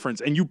making a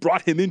difference, and you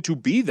brought him in to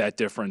be that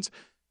difference.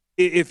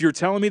 If you're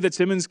telling me that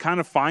Simmons kind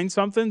of finds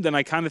something, then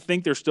I kind of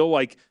think they're still,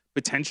 like,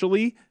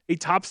 potentially a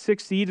top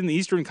 6 seed in the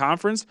Eastern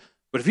Conference.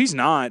 But if he's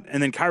not,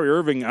 and then Kyrie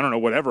Irving, I don't know,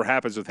 whatever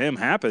happens with him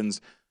happens,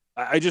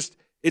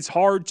 it's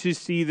hard to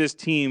see this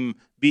team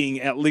being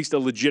at least a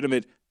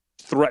legitimate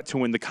threat to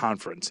win the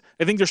conference.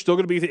 I think they're still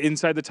going to be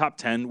inside the top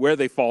 10. Where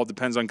they fall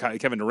depends on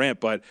Kevin Durant,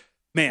 but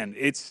man,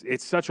 it's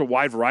such a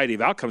wide variety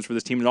of outcomes for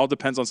this team. It all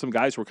depends on some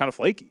guys who are kind of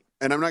flaky.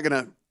 And I'm not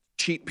going to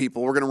cheat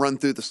people. We're going to run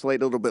through the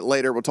slate a little bit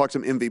later. We'll talk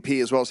some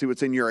MVP as well, see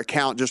what's in your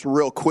account. Just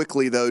real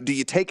quickly, though, do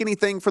you take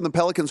anything from the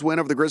Pelicans' win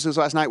over the Grizzlies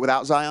last night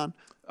without Zion?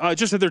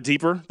 Just that they're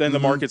deeper than the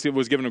market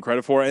was giving them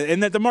credit for,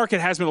 and that the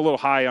market has been a little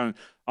high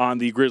on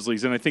the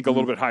Grizzlies, and I think a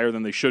little bit higher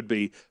than they should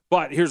be.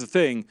 But here's the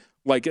thing.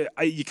 Like,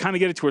 you kind of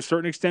get it to a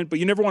certain extent, but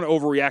you never want to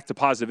overreact to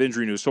positive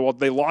injury news. So while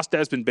they lost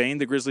Desmond Bane,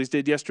 the Grizzlies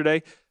did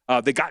yesterday,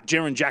 they got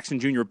Jaren Jackson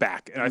Jr.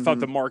 back. And I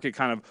thought the market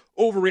kind of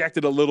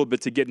overreacted a little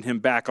bit to getting him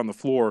back on the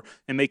floor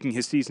and making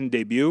his season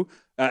debut.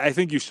 I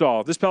think you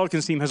saw this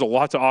Pelicans team has a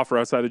lot to offer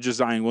outside of just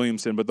Zion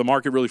Williamson, but the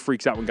market really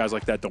freaks out when guys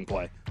like that don't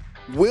play.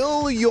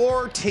 Will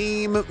your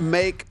team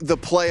make the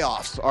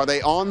playoffs? Are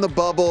they on the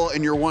bubble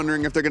and you're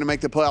wondering if they're going to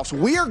make the playoffs?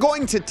 We are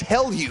going to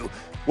tell you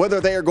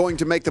whether they are going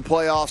to make the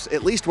playoffs,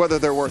 at least whether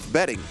they're worth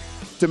betting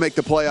to make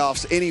the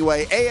playoffs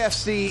anyway.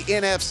 AFC,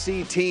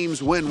 NFC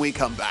teams when we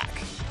come back.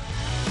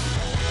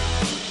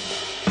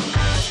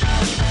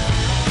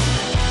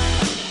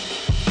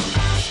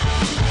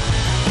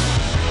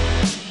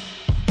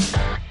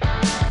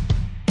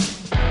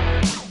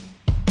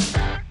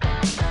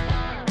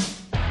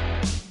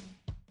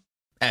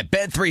 At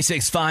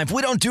Bet365,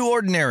 we don't do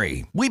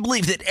ordinary. We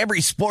believe that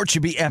every sport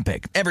should be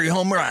epic. Every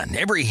home run,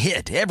 every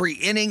hit, every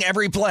inning,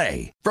 every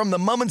play. From the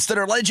moments that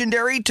are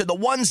legendary to the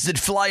ones that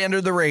fly under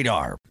the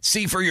radar.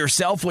 See for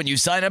yourself when you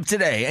sign up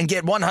today and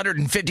get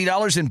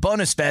 $150 in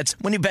bonus bets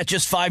when you bet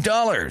just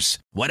 $5.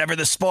 Whatever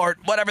the sport,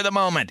 whatever the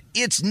moment,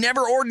 it's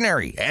never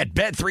ordinary at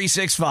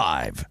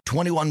Bet365.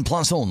 21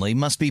 plus only.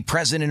 Must be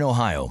present in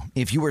Ohio.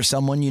 If you or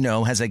someone you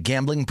know has a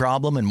gambling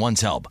problem and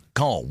wants help,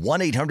 call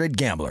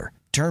 1-800-GAMBLER.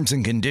 Terms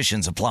and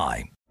conditions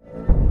apply.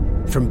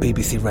 From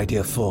BBC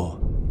Radio 4,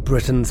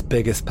 Britain's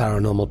biggest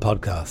paranormal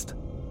podcast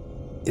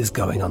is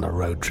going on a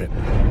road trip.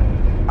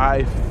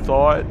 I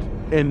thought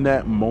in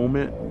that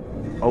moment,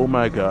 oh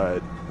my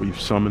God, we've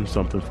summoned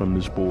something from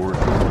this board.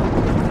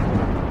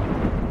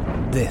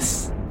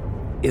 This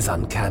is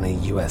Uncanny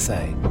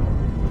USA.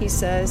 He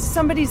says,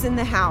 somebody's in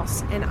the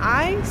house, and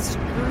I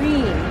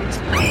screamed.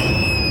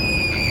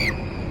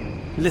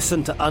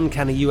 Listen to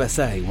Uncanny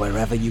USA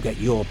wherever you get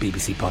your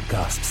BBC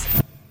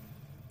podcasts,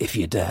 if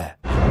you dare.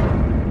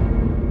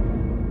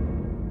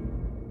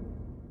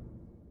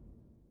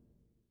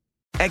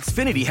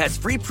 Xfinity has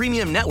free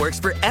premium networks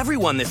for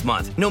everyone this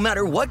month, no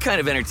matter what kind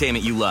of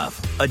entertainment you love.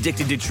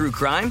 Addicted to true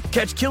crime?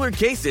 Catch killer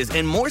cases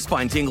and more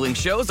spine-tingling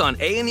shows on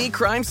A&E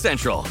Crime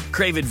Central.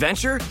 Crave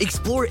adventure?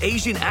 Explore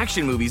Asian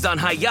action movies on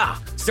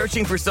Hi-YAH.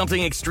 Searching for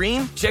something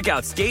extreme? Check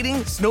out skating,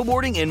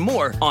 snowboarding, and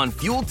more on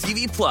Fuel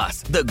TV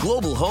Plus, the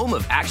global home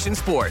of action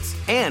sports.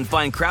 And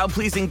find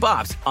crowd-pleasing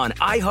bops on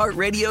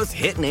iHeartRadio's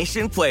Hit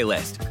Nation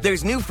playlist.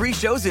 There's new free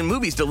shows and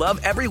movies to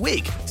love every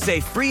week. Say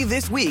free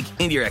this week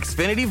in your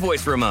Xfinity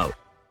voice remote.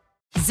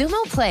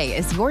 Xumo Play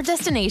is your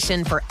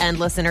destination for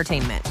endless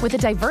entertainment. With a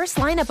diverse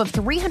lineup of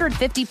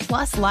 350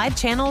 plus live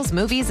channels,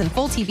 movies, and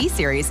full TV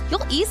series,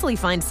 you'll easily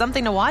find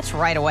something to watch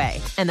right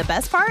away. And the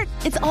best part?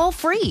 It's all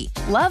free.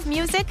 Love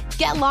music?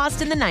 Get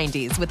lost in the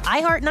 90s with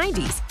iHeart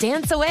 90s,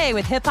 dance away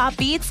with hip-hop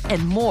beats,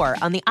 and more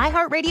on the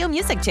iHeartRadio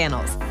music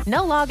channels.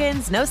 No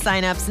logins, no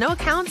signups, no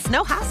accounts,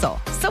 no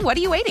hassle. So what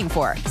are you waiting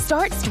for?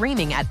 Start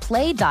streaming at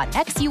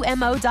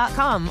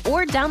play.xumo.com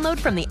or download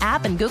from the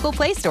app and Google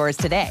Play stores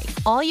today.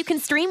 All you can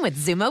stream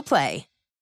with Xumo Play.